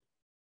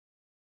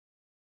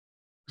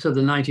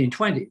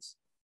 1920s,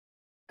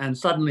 and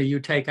suddenly you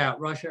take out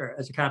Russia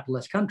as a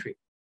capitalist country,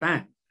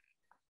 bang.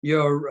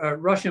 Your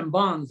Russian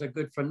bonds are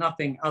good for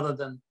nothing other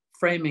than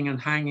framing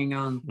and hanging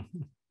on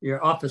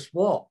your office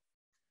wall.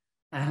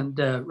 And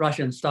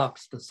Russian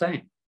stocks the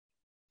same.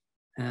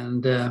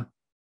 And the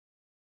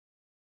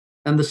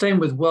same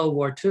with World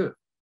War II.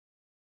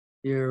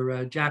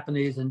 Your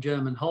Japanese and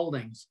German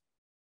holdings,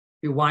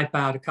 you wipe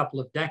out a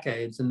couple of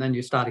decades and then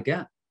you start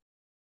again.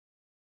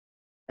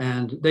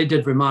 And they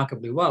did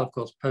remarkably well. Of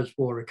course,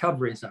 post-war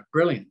recoveries are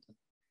brilliant.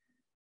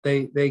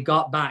 They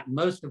got back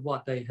most of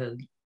what they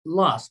had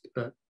lost,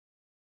 but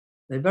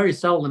they very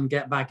seldom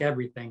get back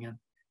everything. And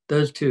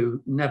those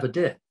two never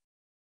did.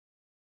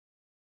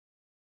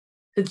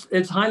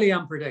 It's highly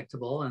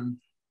unpredictable and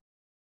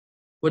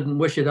wouldn't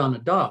wish it on a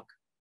dog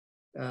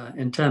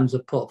in terms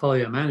of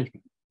portfolio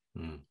management,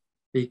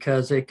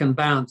 because it can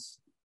bounce.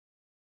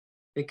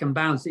 It can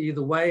bounce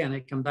either way, and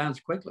it can bounce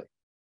quickly.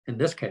 In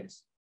this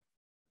case.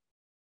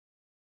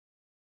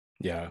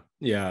 Yeah.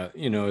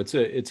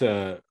 It's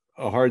a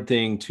hard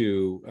thing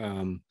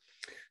to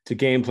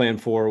game plan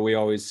for. We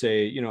always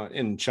say,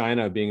 in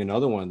China being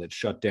another one that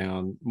shut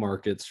down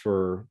markets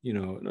for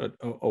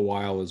a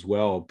while as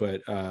well.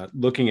 But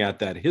looking at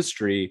that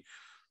history,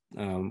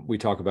 we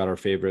talk about our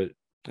favorite,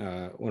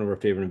 one of our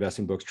favorite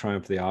investing books,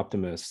 Triumph of the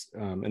Optimist,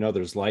 and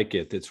others like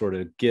it that sort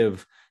of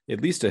give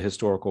at least a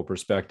historical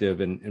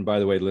perspective. And by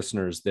the way,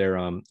 listeners, there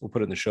we'll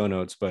put it in the show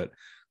notes, but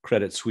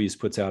Credit Suisse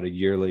puts out a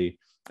yearly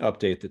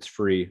update that's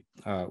free.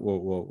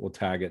 We'll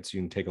tag it so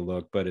you can take a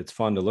look, but it's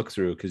fun to look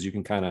through because you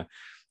can kind of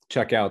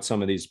check out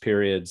some of these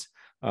periods.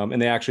 And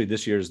they actually,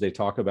 this year's, they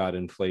talk about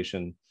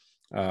inflation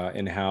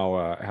and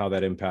how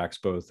that impacts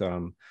both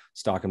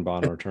stock and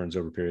bond returns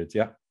over periods.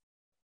 Yeah.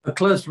 A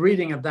close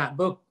reading of that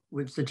book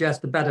would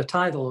suggest a better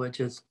title, which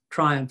is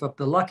Triumph of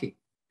the Lucky,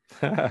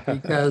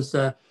 because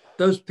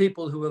those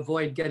people who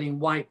avoid getting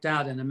wiped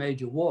out in a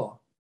major war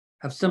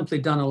have simply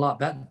done a lot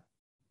better.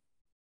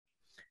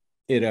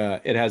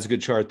 it has a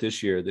good chart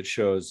this year that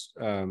shows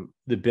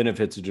the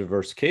benefits of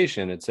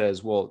diversification. It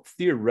says, well,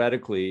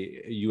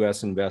 theoretically, a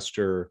U.S.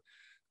 investor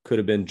could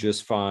have been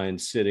just fine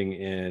sitting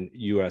in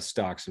U.S.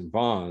 stocks and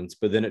bonds,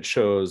 but then it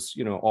shows,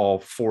 all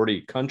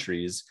 40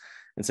 countries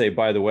and say,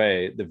 by the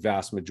way, the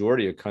vast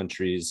majority of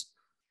countries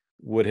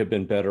would have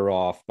been better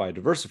off by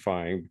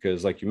diversifying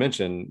because, like you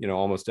mentioned,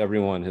 almost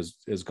everyone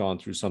has gone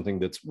through something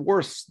that's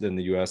worse than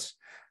the U.S.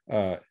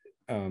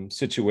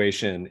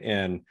 Situation,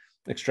 and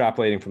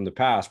extrapolating from the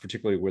past,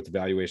 particularly with the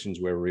valuations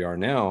where we are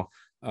now,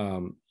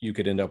 you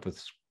could end up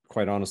with,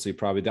 quite honestly,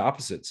 probably the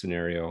opposite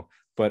scenario.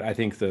 But I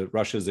think the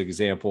Russia's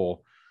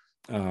example,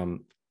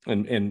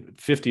 and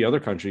 50 other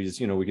countries,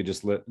 we could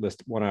just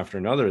list one after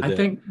another. I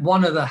think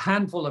one of the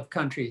handful of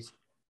countries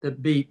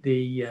that beat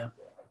the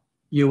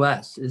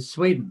US is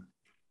Sweden,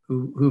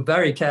 who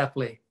very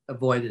carefully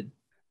avoided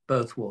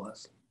both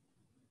wars.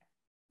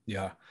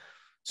 Yeah.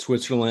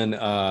 Switzerland,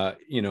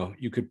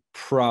 you could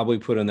probably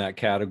put in that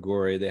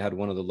category. They had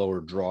one of the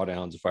lower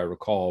drawdowns, if I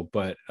recall,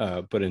 but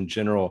in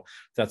general,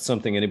 that's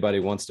something anybody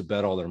wants to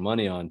bet all their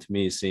money on. To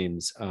me,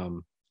 seems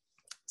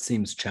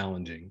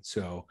challenging.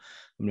 So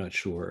I'm not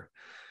sure.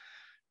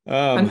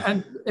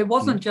 And it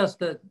wasn't just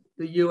that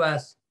the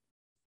U.S.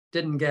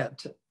 didn't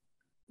get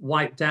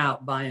wiped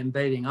out by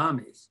invading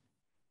armies.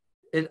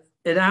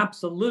 It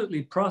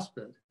absolutely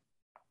prospered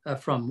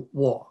from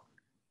war.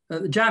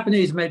 The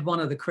Japanese made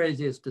one of the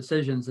craziest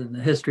decisions in the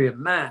history of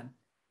man.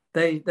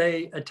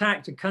 They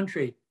attacked a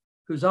country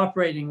whose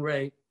operating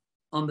rate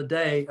on the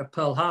day of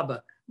Pearl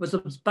Harbor was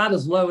about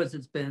as low as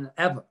it's been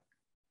ever.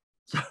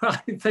 So I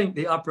think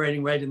the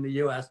operating rate in the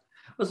US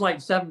was like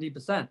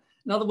 70%.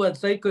 In other words,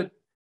 they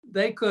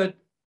could,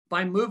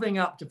 by moving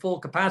up to full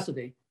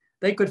capacity,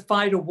 they could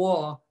fight a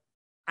war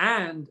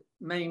and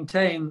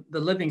maintain the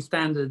living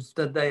standards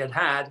that they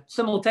had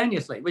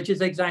simultaneously, which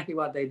is exactly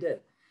what they did.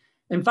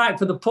 In fact,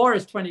 for the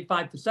poorest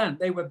 25%,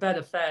 they were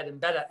better fed and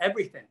better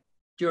everything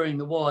during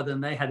the war than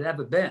they had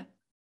ever been.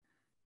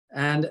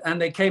 And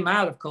they came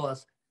out, of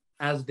course,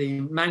 as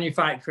the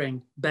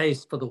manufacturing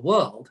base for the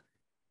world,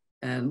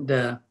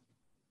 and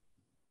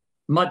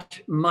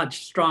much,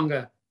 much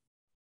stronger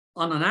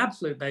on an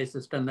absolute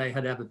basis than they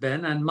had ever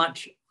been, and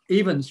much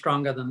even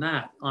stronger than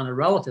that on a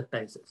relative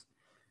basis,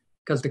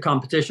 because the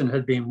competition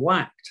had been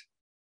whacked.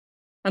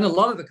 And a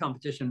lot of the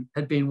competition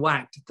had been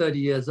whacked 30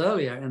 years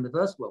earlier in the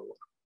First World War.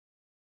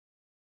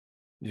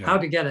 Yeah. How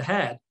to get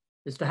ahead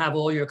is to have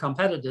all your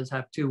competitors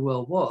have 2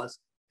 world wars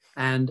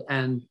and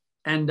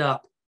end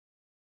up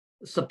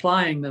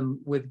supplying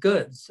them with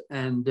goods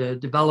and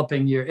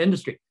developing your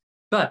industry.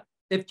 But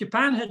if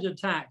Japan had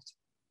attacked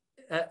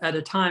at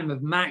a time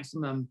of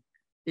maximum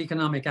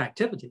economic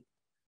activity,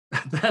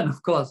 then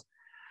of course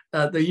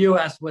the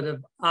US would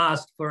have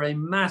asked for a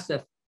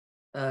massive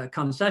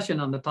concession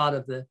on the part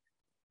of the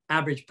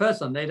average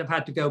person. They'd have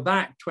had to go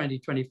back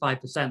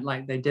 20-25%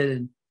 like they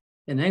did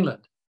in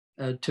England.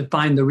 To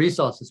find the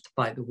resources to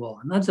fight the war.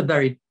 And that's a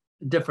very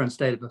different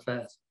state of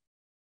affairs.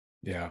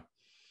 Yeah.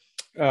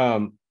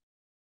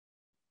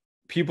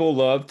 People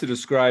love to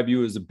describe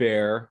you as a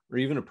bear or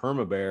even a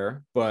perma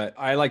bear, but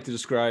I like to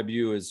describe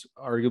you as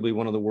arguably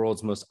one of the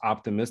world's most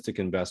optimistic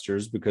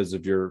investors because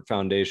of your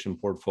foundation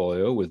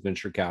portfolio with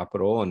venture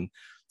capital and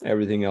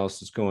everything else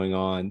that's going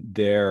on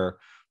there.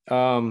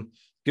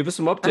 Give us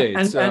some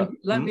updates.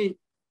 And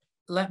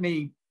let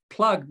me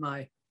plug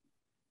my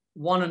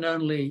one and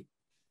only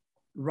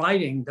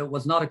writing that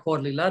was not a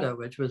quarterly letter,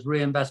 which was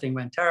Reinvesting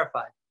When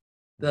Terrified,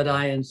 that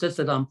I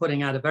insisted on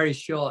putting out a very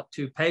short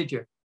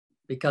 2-pager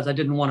because I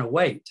didn't want to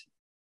wait.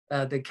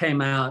 That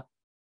came out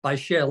by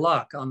sheer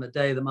luck on the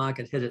day the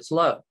market hit its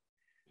low,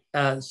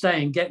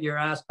 saying, get your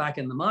ass back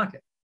in the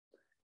market.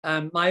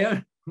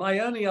 My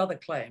only other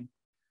claim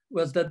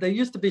was that there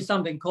used to be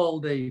something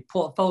called the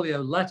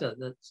portfolio letter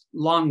that's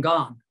long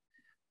gone.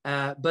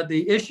 But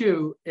the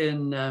issue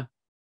in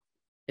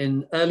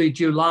early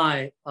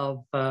July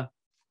of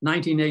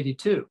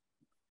 1982,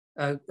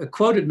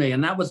 quoted me,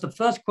 and that was the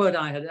first quote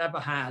I had ever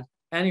had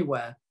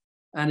anywhere.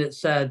 And it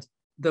said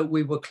that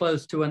we were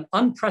close to an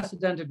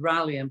unprecedented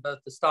rally in both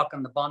the stock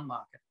and the bond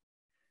market,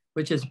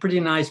 which is a pretty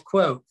nice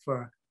quote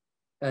for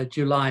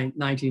July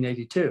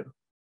 1982.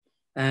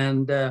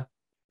 And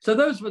so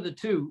those were the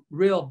 2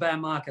 real bear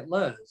market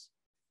lows,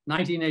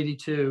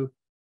 1982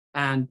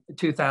 and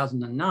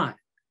 2009.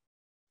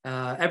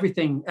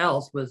 Everything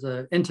else was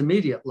an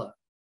intermediate low.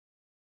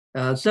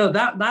 So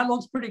that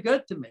looks pretty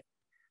good to me.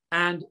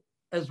 And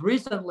as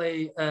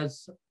recently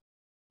as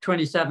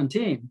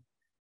 2017,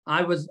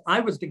 I was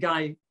the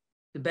guy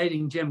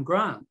debating Jim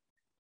Grant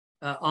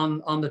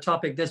on the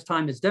topic, This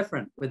Time is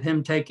Different, with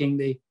him taking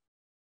the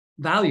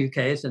value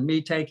case and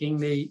me taking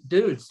the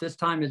dudes, this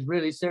time is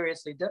really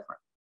seriously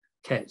different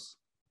case.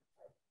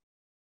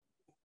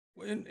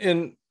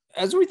 And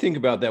as we think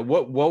about that,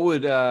 what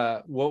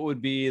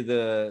would be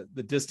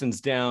the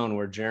distance down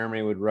where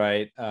Jeremy would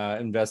write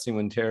Investing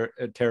When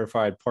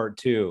Terrified Part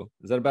 2?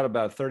 Is that about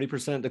a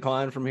 30%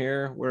 decline from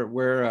here? Where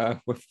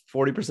with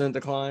 40%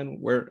 decline?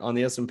 Where on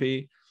the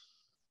S&P?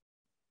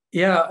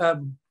 Yeah,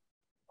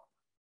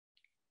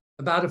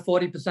 about a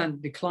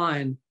 40%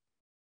 decline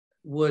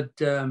would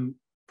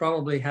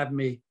probably have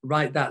me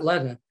write that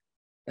letter.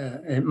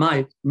 It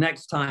might,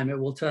 next time it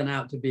will turn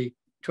out to be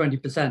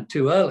 20%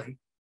 too early.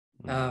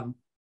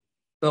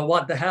 But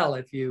what the hell,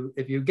 if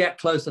you get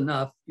close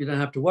enough, you don't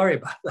have to worry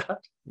about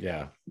that.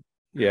 Yeah.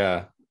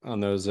 Yeah. On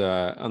those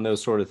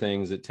sort of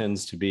things, it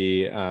tends to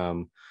be,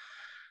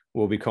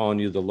 we'll be calling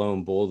you the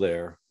lone bull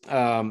there.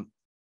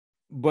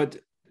 But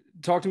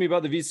talk to me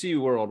about the VC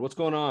world. What's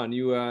going on?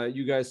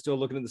 You guys still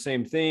looking at the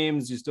same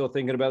themes? You still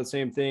thinking about the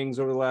same things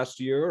over the last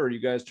year, or are you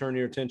guys turning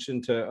your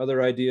attention to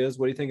other ideas?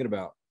 What are you thinking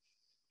about?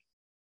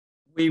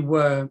 We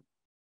were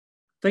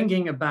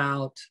thinking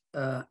about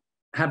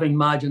having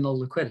marginal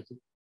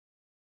liquidity.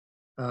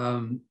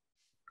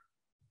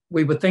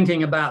 We were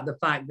thinking about the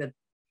fact that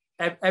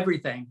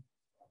everything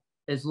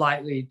is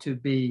likely to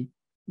be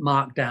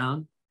marked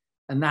down,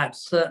 and that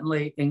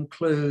certainly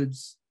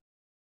includes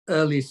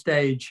early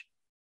stage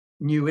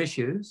new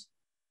issues,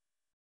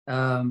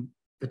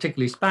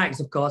 particularly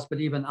SPACs, of course, but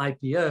even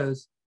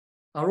IPOs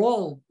are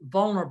all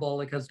vulnerable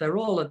because they're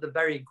all at the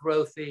very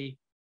growthy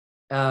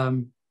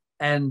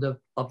end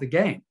of the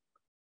game.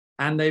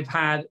 And they've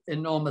had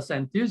enormous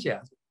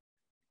enthusiasm.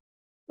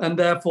 And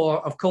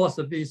therefore, of course,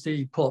 the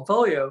VC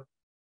portfolio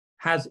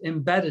has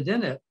embedded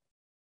in it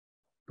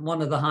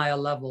one of the higher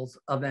levels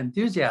of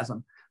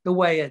enthusiasm, the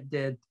way it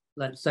did,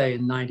 let's say,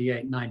 in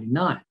 98,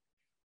 99.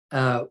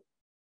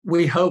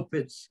 We hope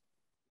it's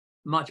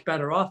much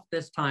better off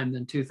this time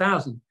than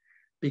 2000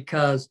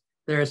 because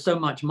there is so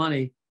much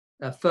money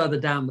further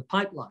down the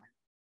pipeline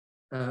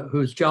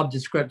whose job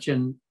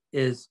description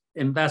is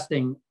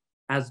investing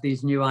as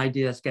these new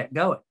ideas get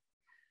going.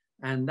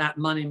 And that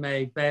money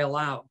may bail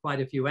out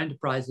quite a few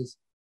enterprises.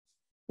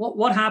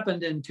 What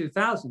happened in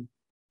 2000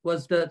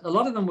 was that a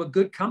lot of them were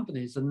good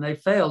companies and they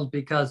failed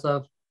because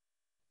of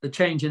the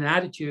change in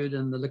attitude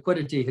and the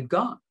liquidity had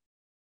gone.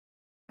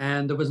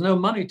 And there was no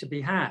money to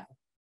be had.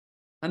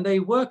 And they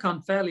work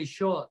on fairly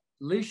short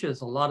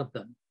leashes, a lot of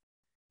them,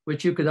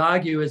 which you could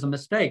argue is a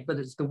mistake, but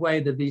it's the way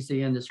the VC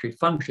industry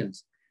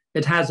functions.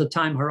 It has a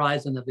time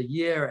horizon of a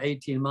year,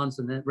 18 months,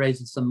 and it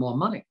raises some more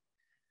money.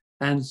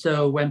 And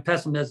so when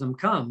pessimism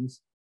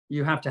comes,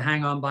 you have to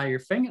hang on by your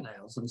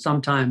fingernails, and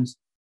sometimes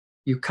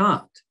you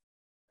can't.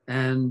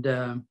 And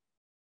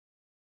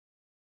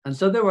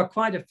so there were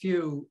quite a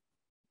few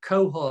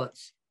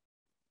cohorts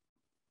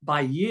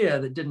by year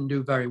that didn't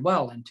do very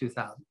well in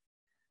 2000.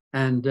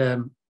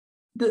 And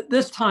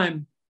this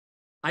time,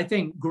 I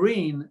think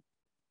green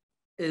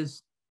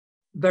is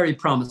very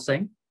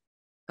promising.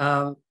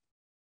 The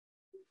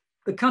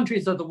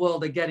countries of the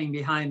world are getting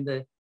behind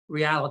the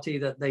reality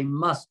that they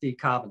must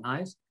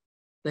decarbonize.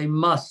 They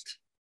must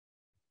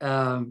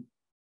have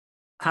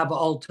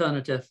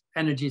alternative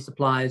energy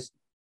supplies.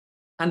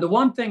 And the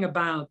one thing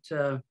about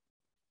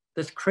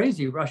this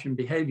crazy Russian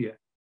behavior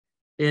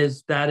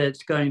is that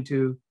it's going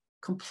to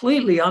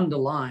completely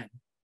underline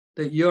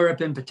that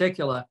Europe in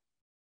particular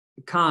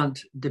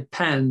can't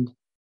depend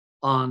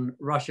on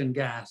Russian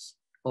gas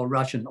or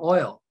Russian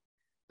oil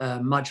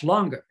much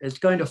longer. It's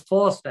going to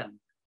force them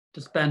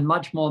to spend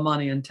much more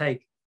money and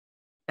take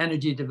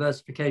energy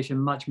diversification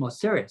much more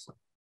seriously.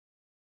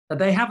 But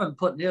they haven't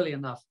put nearly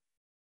enough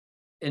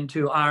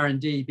into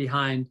R&D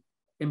behind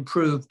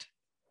improved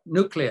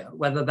nuclear,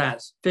 whether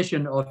that's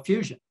fission or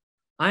fusion.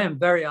 I am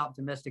very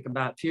optimistic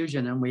about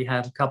fusion, and we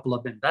have a couple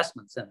of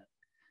investments in it.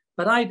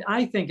 But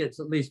I think it's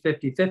at least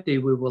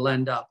 50-50 we will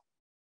end up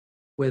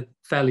with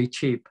fairly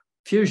cheap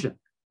fusion.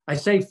 I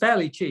say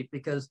fairly cheap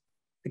because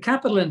the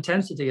capital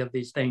intensity of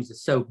these things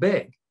is so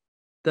big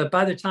that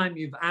by the time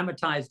you've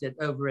amortized it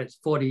over its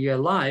 40-year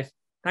life,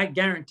 that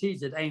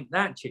guarantees it ain't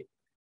that cheap.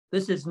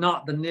 This is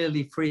not the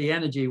nearly free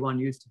energy one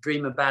used to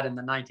dream about in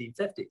the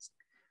 1950s.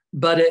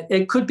 But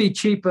it could be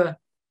cheaper.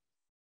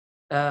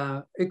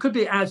 It could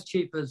be as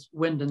cheap as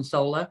wind and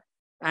solar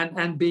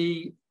and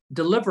be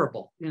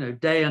deliverable,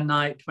 day and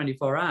night,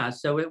 24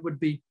 hours. So it would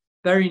be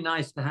very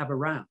nice to have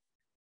around.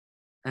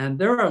 And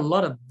there are a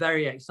lot of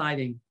very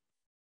exciting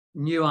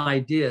new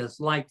ideas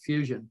like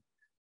fusion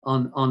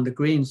on the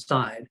green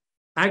side.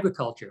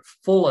 Agriculture,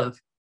 full of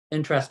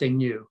interesting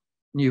new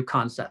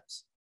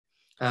concepts.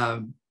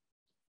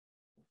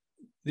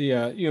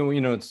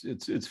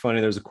 It's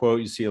funny. There's a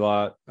quote you see a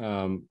lot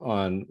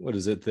on what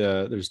is it?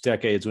 There's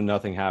decades when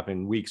nothing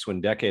happened, weeks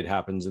when decade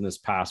happens. And this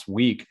past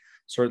week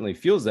certainly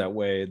feels that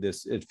way.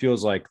 It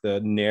feels like the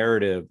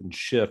narrative and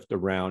shift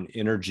around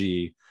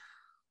energy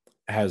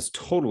has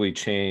totally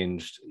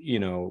changed.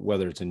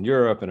 Whether it's in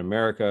Europe and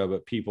America,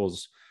 but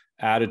people's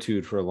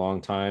attitude for a long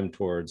time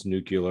towards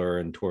nuclear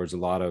and towards a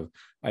lot of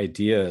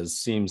ideas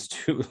seems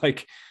to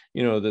that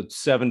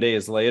 7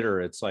 days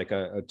later, it's like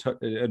a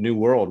new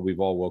world we've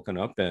all woken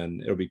up in.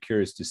 It'll be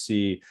curious to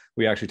see.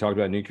 We actually talked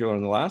about nuclear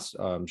in the last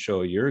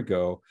show a year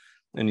ago,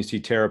 and you see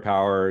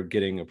TerraPower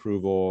getting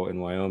approval in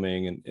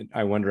Wyoming, and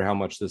I wonder how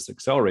much this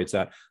accelerates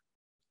that.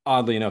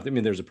 Oddly enough,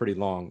 there's a pretty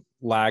long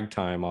lag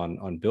time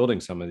on building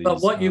some of these. But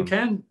what you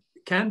can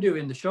do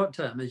in the short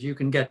term is you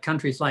can get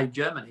countries like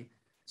Germany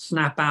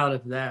snap out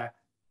of their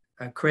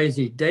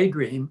crazy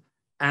daydream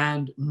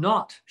and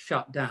not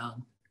shut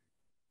down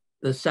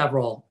the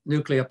several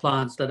nuclear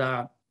plants that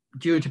are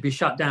due to be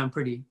shut down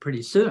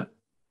pretty soon,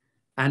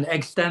 and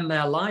extend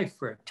their life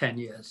for 10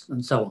 years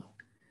and so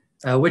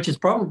on, which is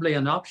probably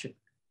an option.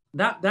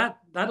 That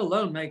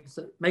alone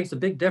makes a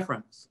big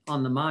difference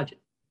on the margin.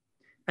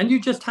 And you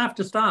just have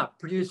to start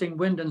producing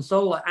wind and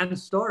solar and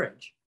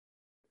storage,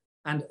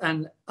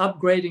 and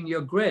upgrading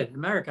your grid.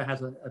 America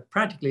has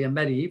practically a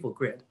medieval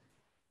grid.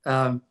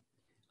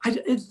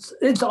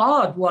 It's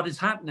odd what is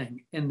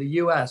happening in the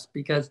US,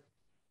 because,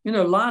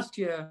 last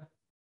year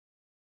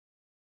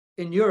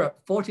in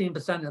Europe,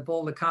 14% of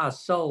all the cars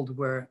sold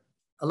were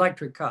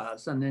electric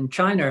cars. And in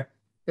China,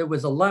 it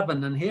was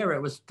 11, and here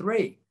it was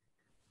 3.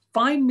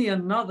 Find me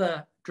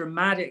another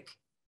dramatic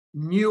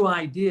new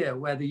idea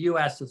where the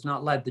US has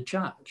not led the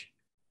charge.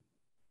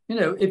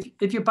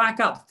 If you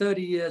back up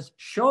 30 years,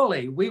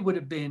 surely we would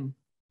have been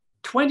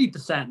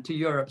 20% to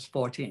Europe's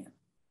 14.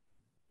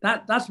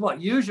 That's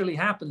what usually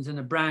happens in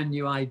a brand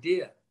new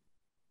idea,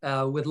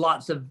 with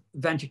lots of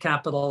venture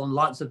capital and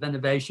lots of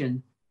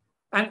innovation.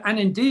 And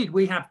indeed,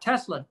 we have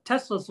Tesla.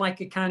 Tesla's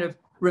like a kind of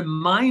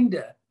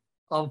reminder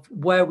of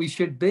where we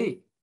should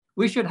be.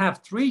 We should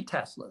have 3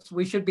 Teslas.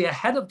 We should be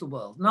ahead of the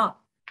world, not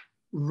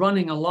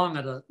running along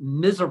at a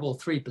miserable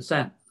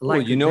 3%. Well,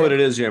 you know what it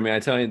is, Jeremy? I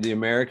tell you, the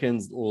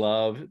Americans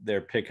love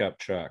their pickup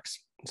trucks.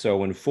 So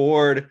when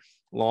Ford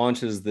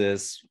launches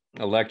this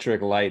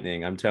electric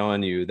Lightning, I'm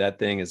telling you, that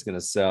thing is going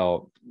to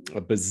sell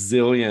a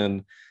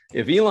bazillion.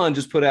 If Elon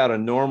just put out a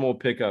normal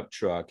pickup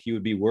truck, he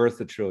would be worth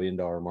 $1 trillion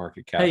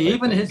market cap. Hey,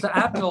 even his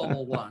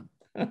abnormal one,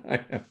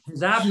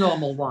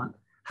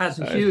 has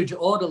a huge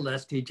order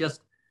list. He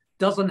just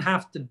doesn't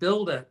have to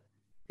build it.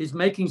 He's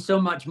making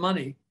so much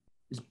money.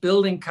 He's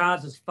building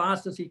cars as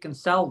fast as he can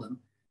sell them.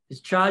 He's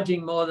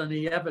charging more than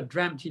he ever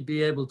dreamt he'd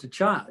be able to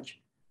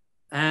charge.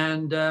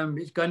 And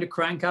he's going to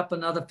crank up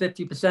another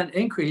 50%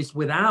 increase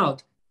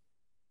without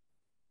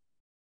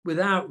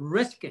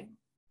risking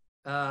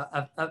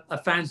a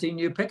fancy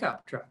new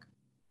pickup truck.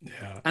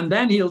 Yeah. And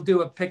then he'll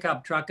do a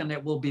pickup truck and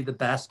it will be the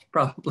best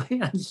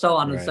probably, and so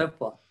on and so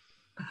forth.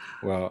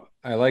 Well,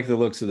 I like the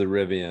looks of the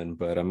Rivian,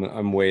 but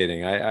I'm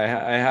waiting.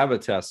 I have a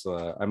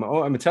Tesla. I'm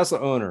a Tesla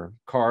owner,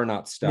 car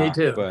not stock. Me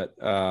too. But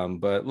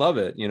love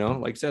it.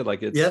 Like I said,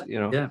 like it's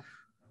I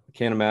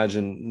can't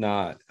imagine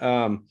not.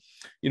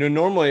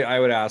 Normally I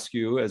would ask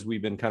you, as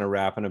we've been kind of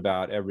rapping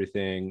about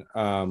everything,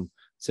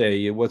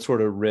 say what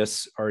sort of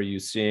risks are you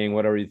seeing?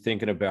 What are you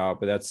thinking about?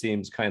 But that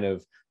seems kind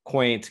of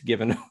quaint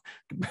given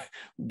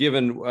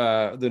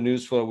the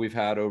news flow we've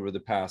had over the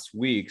past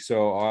week.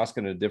 So I'll ask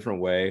in a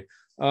different way.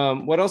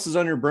 What else is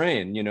on your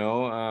brain?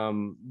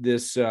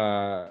 This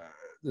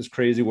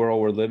crazy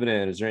world we're living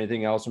in. Is there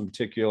anything else in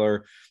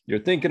particular you're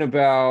thinking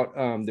about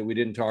that we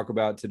didn't talk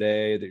about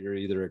today that you're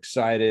either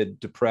excited,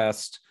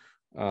 depressed,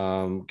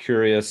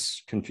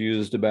 curious,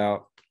 confused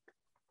about?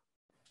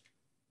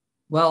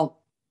 Well,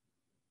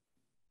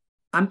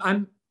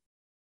 I'm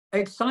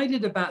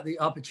excited about the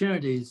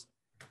opportunities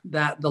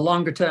that the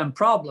longer term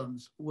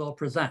problems will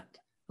present.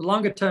 The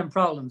longer term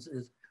problems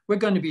is we're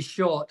going to be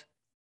short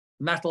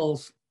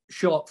metals,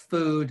 short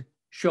food,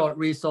 short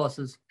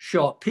resources,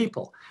 short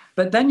people.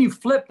 But then you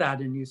flip that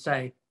and you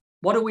say,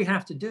 what do we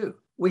have to do?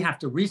 We have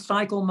to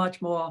recycle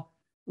much more.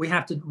 We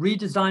have to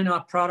redesign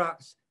our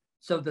products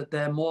so that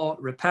they're more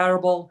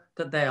repairable,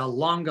 that they are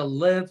longer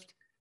lived,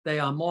 they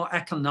are more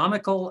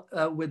economical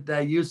with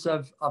their use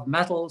of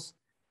metals.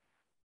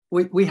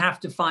 We have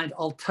to find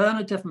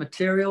alternative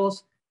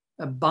materials.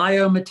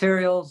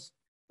 Biomaterials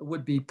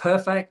would be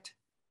perfect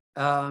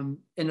in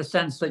a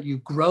sense that you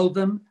grow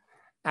them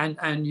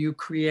and you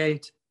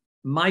create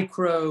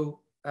micro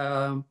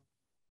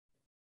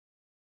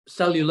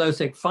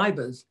cellulosic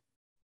fibers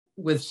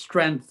with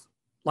strength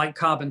like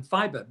carbon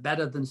fiber,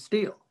 better than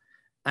steel,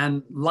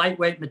 and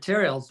lightweight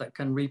materials that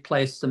can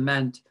replace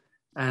cement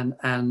and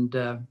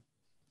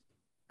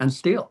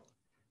steel.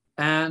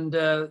 And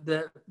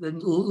the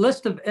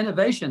list of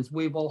innovations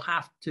we will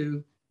have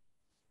to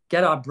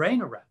get our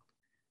brain around.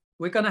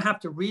 We're going to have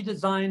to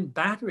redesign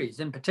batteries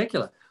in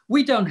particular.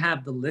 We don't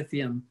have the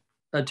lithium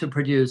to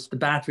produce the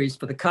batteries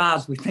for the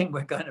cars we think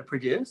we're going to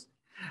produce.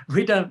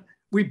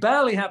 We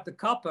barely have the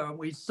copper, and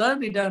we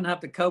certainly don't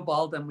have the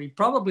cobalt, and we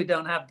probably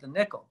don't have the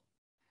nickel,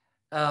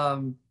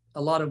 a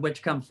lot of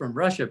which comes from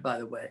Russia, by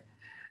the way.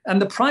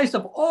 And the price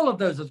of all of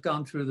those has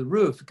gone through the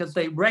roof because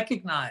they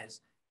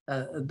recognize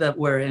that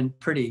we're in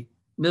pretty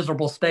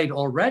miserable state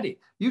already.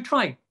 You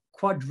try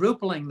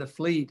quadrupling the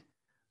fleet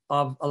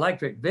of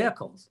electric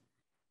vehicles,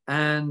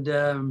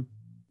 and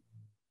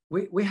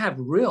we have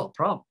real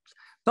problems.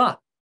 But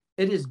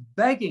it is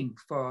begging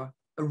for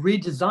a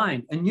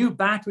redesign, a new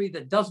battery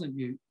that doesn't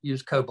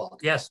use cobalt.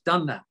 Yes,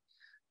 done that.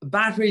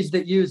 Batteries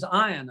that use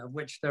iron, of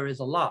which there is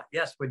a lot.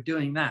 Yes, we're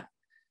doing that,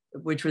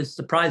 which was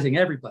surprising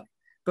everybody.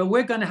 But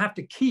we're going to have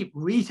to keep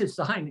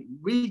redesigning,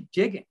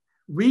 rejigging,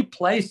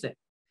 replacing,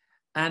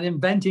 and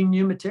inventing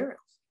new materials.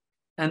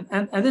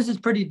 And this is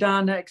pretty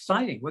darn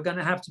exciting. We're going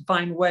to have to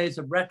find ways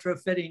of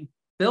retrofitting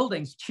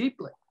buildings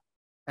cheaply,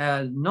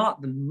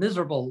 not the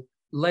miserable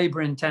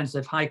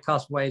labor-intensive,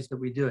 high-cost ways that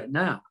we do it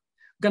now.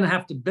 We're going to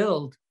have to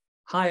build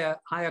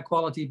higher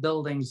quality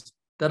buildings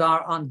that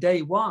are on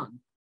day one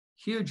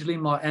hugely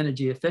more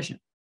energy efficient.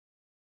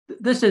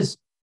 This is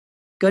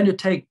going to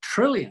take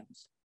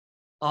trillions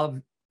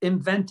of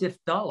inventive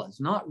dollars,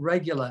 not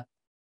regular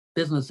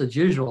business as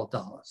usual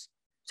dollars.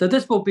 So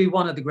this will be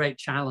one of the great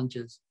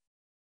challenges,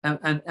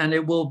 and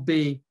it will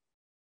be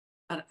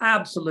an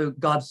absolute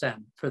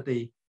godsend for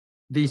the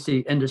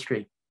VC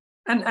industry.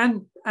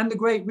 And the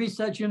great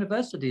research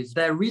universities,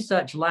 their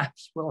research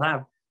labs will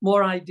have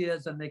more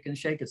ideas than they can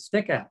shake a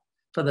stick at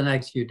for the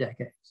next few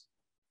decades.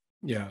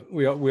 Yeah,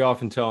 we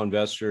often tell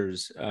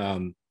investors,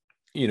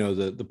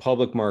 the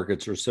public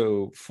markets are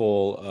so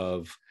full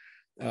of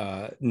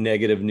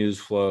negative news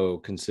flow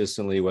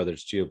consistently, whether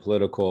it's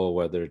geopolitical,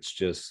 whether it's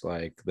just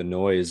like the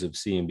noise of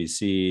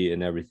CNBC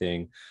and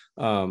everything.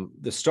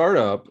 The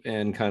startup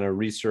and kind of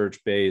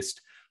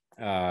research-based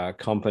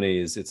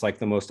companies, it's like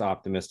the most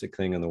optimistic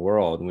thing in the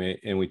world.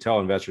 And we tell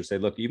investors, say,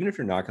 look, even if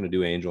you're not going to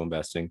do angel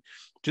investing,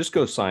 just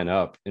go sign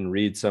up and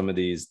read some of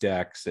these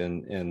decks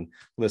and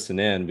listen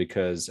in,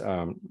 because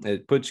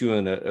it puts you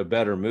in a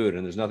better mood.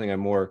 And there's nothing I'm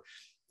more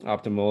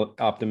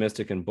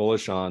optimistic and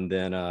bullish on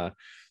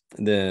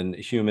than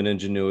human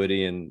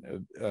ingenuity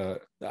and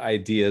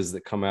ideas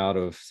that come out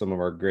of some of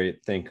our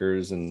great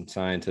thinkers and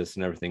scientists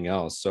and everything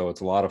else. So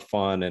it's a lot of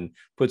fun and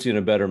puts you in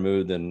a better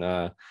mood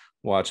than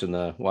watching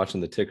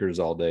the tickers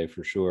all day,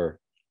 for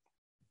sure.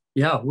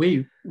 Yeah,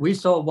 we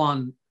saw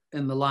one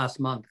in the last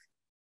month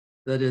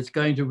that is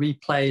going to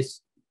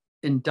replace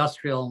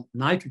industrial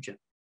nitrogen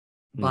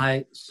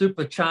by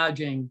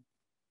supercharging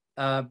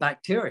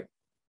bacteria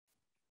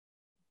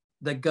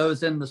that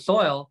goes in the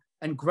soil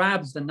and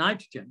grabs the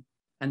nitrogen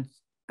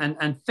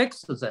and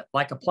fixes it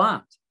like a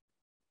plant.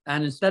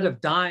 And instead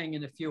of dying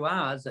in a few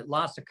hours, it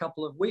lasts a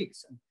couple of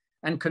weeks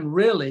and can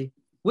really,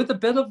 with a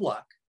bit of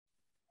luck,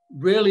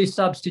 really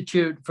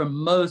substitute for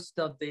most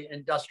of the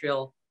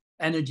industrial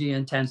energy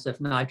intensive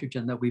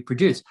nitrogen that we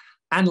produce.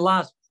 And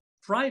last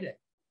Friday,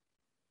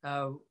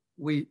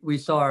 we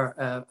saw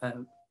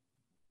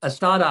a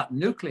startup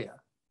nuclear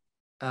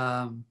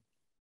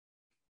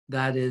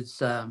that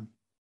is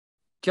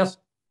just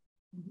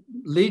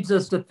leads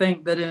us to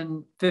think that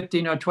in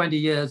 15 or 20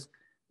 years,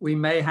 we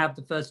may have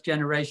the first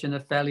generation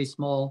of fairly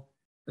small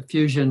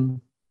fusion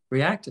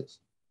reactors.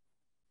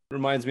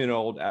 Reminds me of an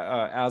old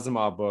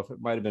Asimov book. It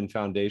might have been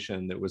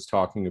Foundation that was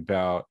talking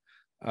about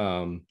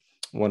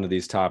one of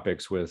these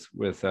topics with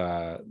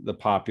the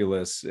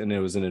populace, and it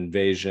was an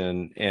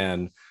invasion,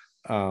 and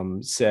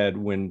said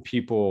when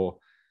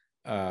people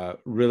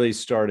really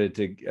started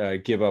to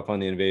give up on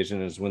the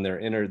invasion is when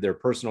their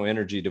personal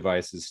energy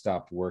devices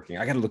stopped working.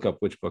 I got to look up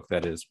which book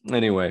that is.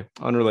 Anyway,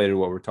 unrelated to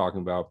what we're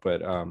talking about,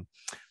 but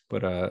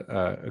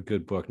a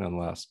good book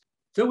nonetheless.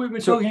 So we were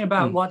talking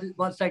about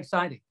what's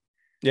exciting.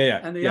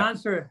 Yeah. And the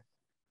answer,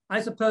 I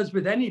suppose,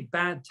 with any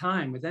bad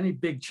time, with any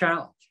big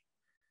challenge,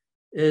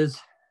 is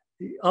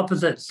the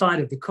opposite side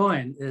of the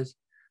coin is,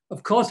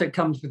 of course, it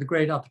comes with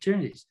great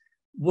opportunities.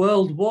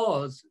 World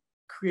wars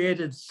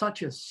created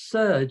such a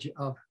surge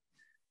of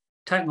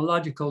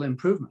technological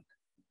improvement.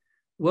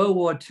 World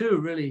War II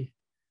really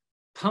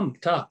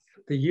pumped up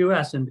the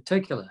US in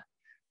particular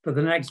for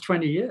the next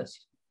 20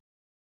 years.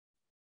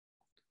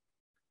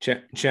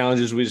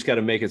 Challenges, we just got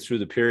to make it through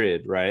the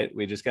period, right?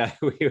 We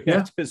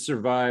have to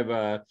survive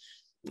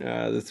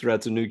the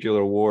threats of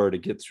nuclear war to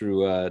get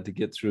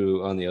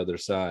through on the other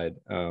side.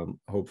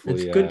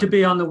 Hopefully it's good to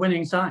be on the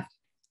winning side.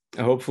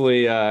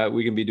 Hopefully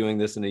we can be doing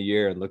this in a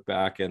year and look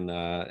back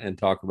and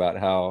talk about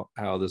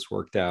how this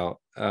worked out.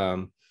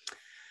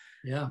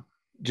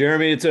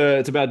 Jeremy,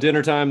 it's about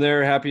dinner time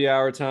there, happy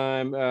hour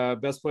time.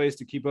 Best place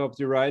to keep up with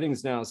your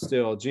writings now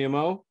still,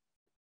 GMO?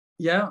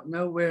 Yeah,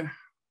 no, we're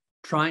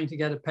trying to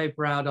get a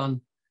paper out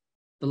on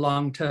the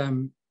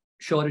long-term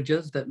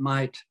shortages that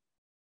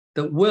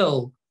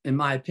will, in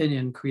my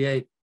opinion,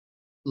 create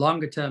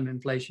longer-term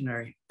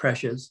inflationary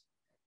pressures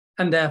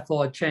and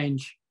therefore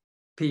change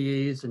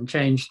PEs and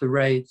change the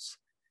rates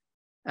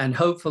and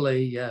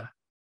hopefully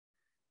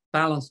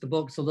balance the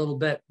books a little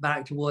bit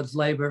back towards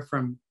labor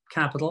from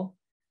capital.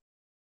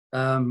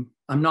 I'm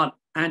not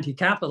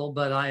anti-capital,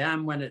 but I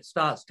am when it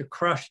starts to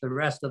crush the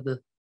rest of the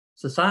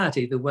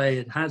society the way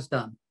it has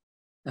done,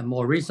 and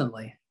more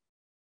recently,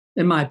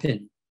 in my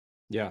opinion.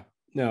 Yeah,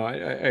 no, I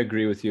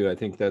agree with you. I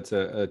think that's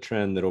a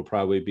trend that'll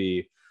probably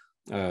be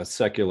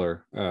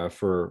secular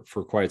for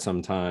quite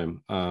some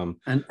time.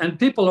 And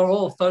people are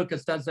all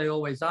focused, as they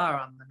always are,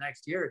 on the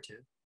next year or two.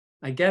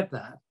 I get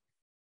that,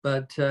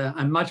 but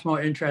I'm much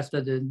more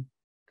interested in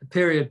the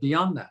period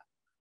beyond that.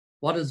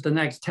 What does the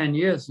next 10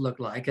 years look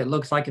like? It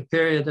looks like a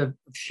period of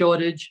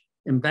shortage,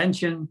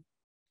 invention,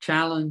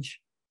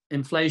 challenge,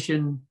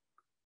 inflation,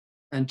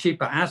 and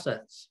cheaper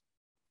assets.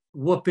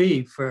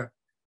 Whoopee for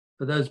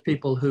those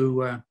people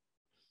who are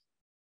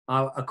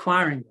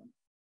acquiring them.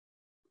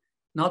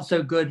 Not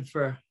so good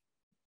for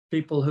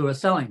people who are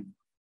selling them.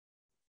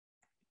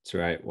 That's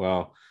right.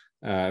 Well,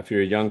 If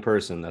you're a young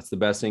person, that's the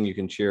best thing you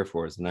can cheer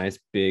for, is a nice,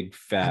 big,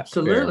 fat bear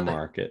Absolutely.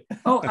 market.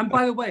 Oh, and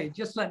by the way,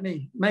 just let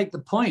me make the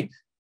point.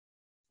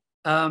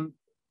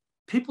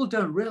 People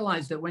don't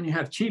realize that when you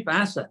have cheap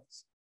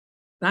assets,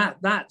 that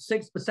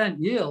 6%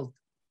 yield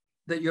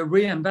that you're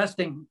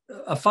reinvesting,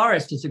 a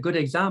forest is a good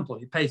example.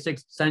 You pay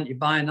 6%, you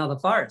buy another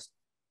forest,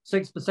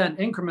 6%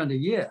 increment a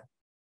year.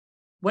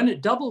 When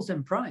it doubles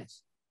in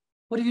price,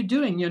 what are you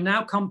doing? You're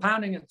now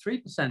compounding at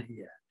 3% a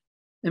year.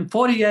 In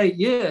 48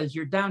 years,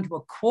 you're down to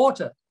a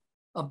quarter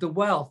of the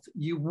wealth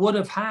you would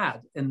have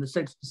had in the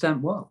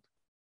 6% world.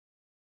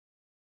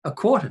 A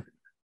quarter.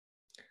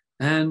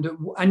 And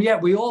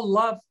yet we all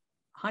love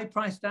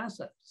high-priced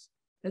assets.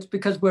 It's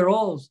because we're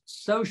all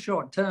so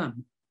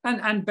short-term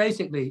and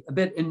basically a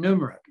bit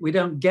innumerate. We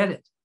don't get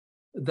it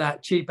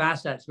that cheap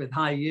assets with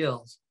high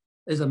yields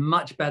is a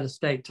much better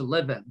state to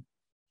live in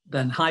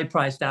than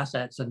high-priced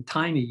assets and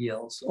tiny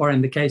yields, or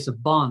in the case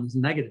of bonds,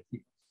 negative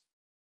yields.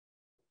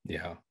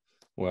 Yeah.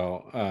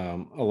 Well,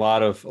 a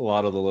lot of the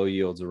low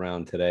yields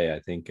around today. I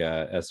think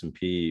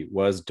S&P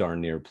was darn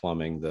near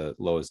plumbing the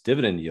lowest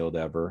dividend yield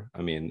ever.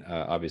 I mean,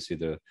 obviously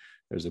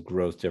there's a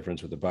growth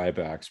difference with the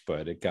buybacks,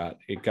 but it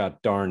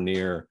got darn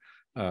near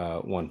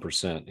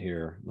 1%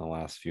 here in the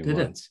last few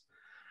months.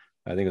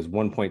 I think it was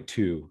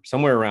 1.2,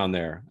 somewhere around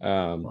there.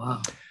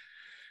 Wow.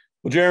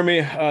 Well, Jeremy,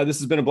 this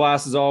has been a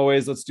blast as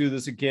always. Let's do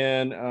this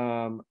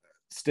again.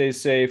 Stay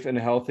safe and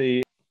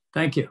healthy.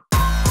 Thank you.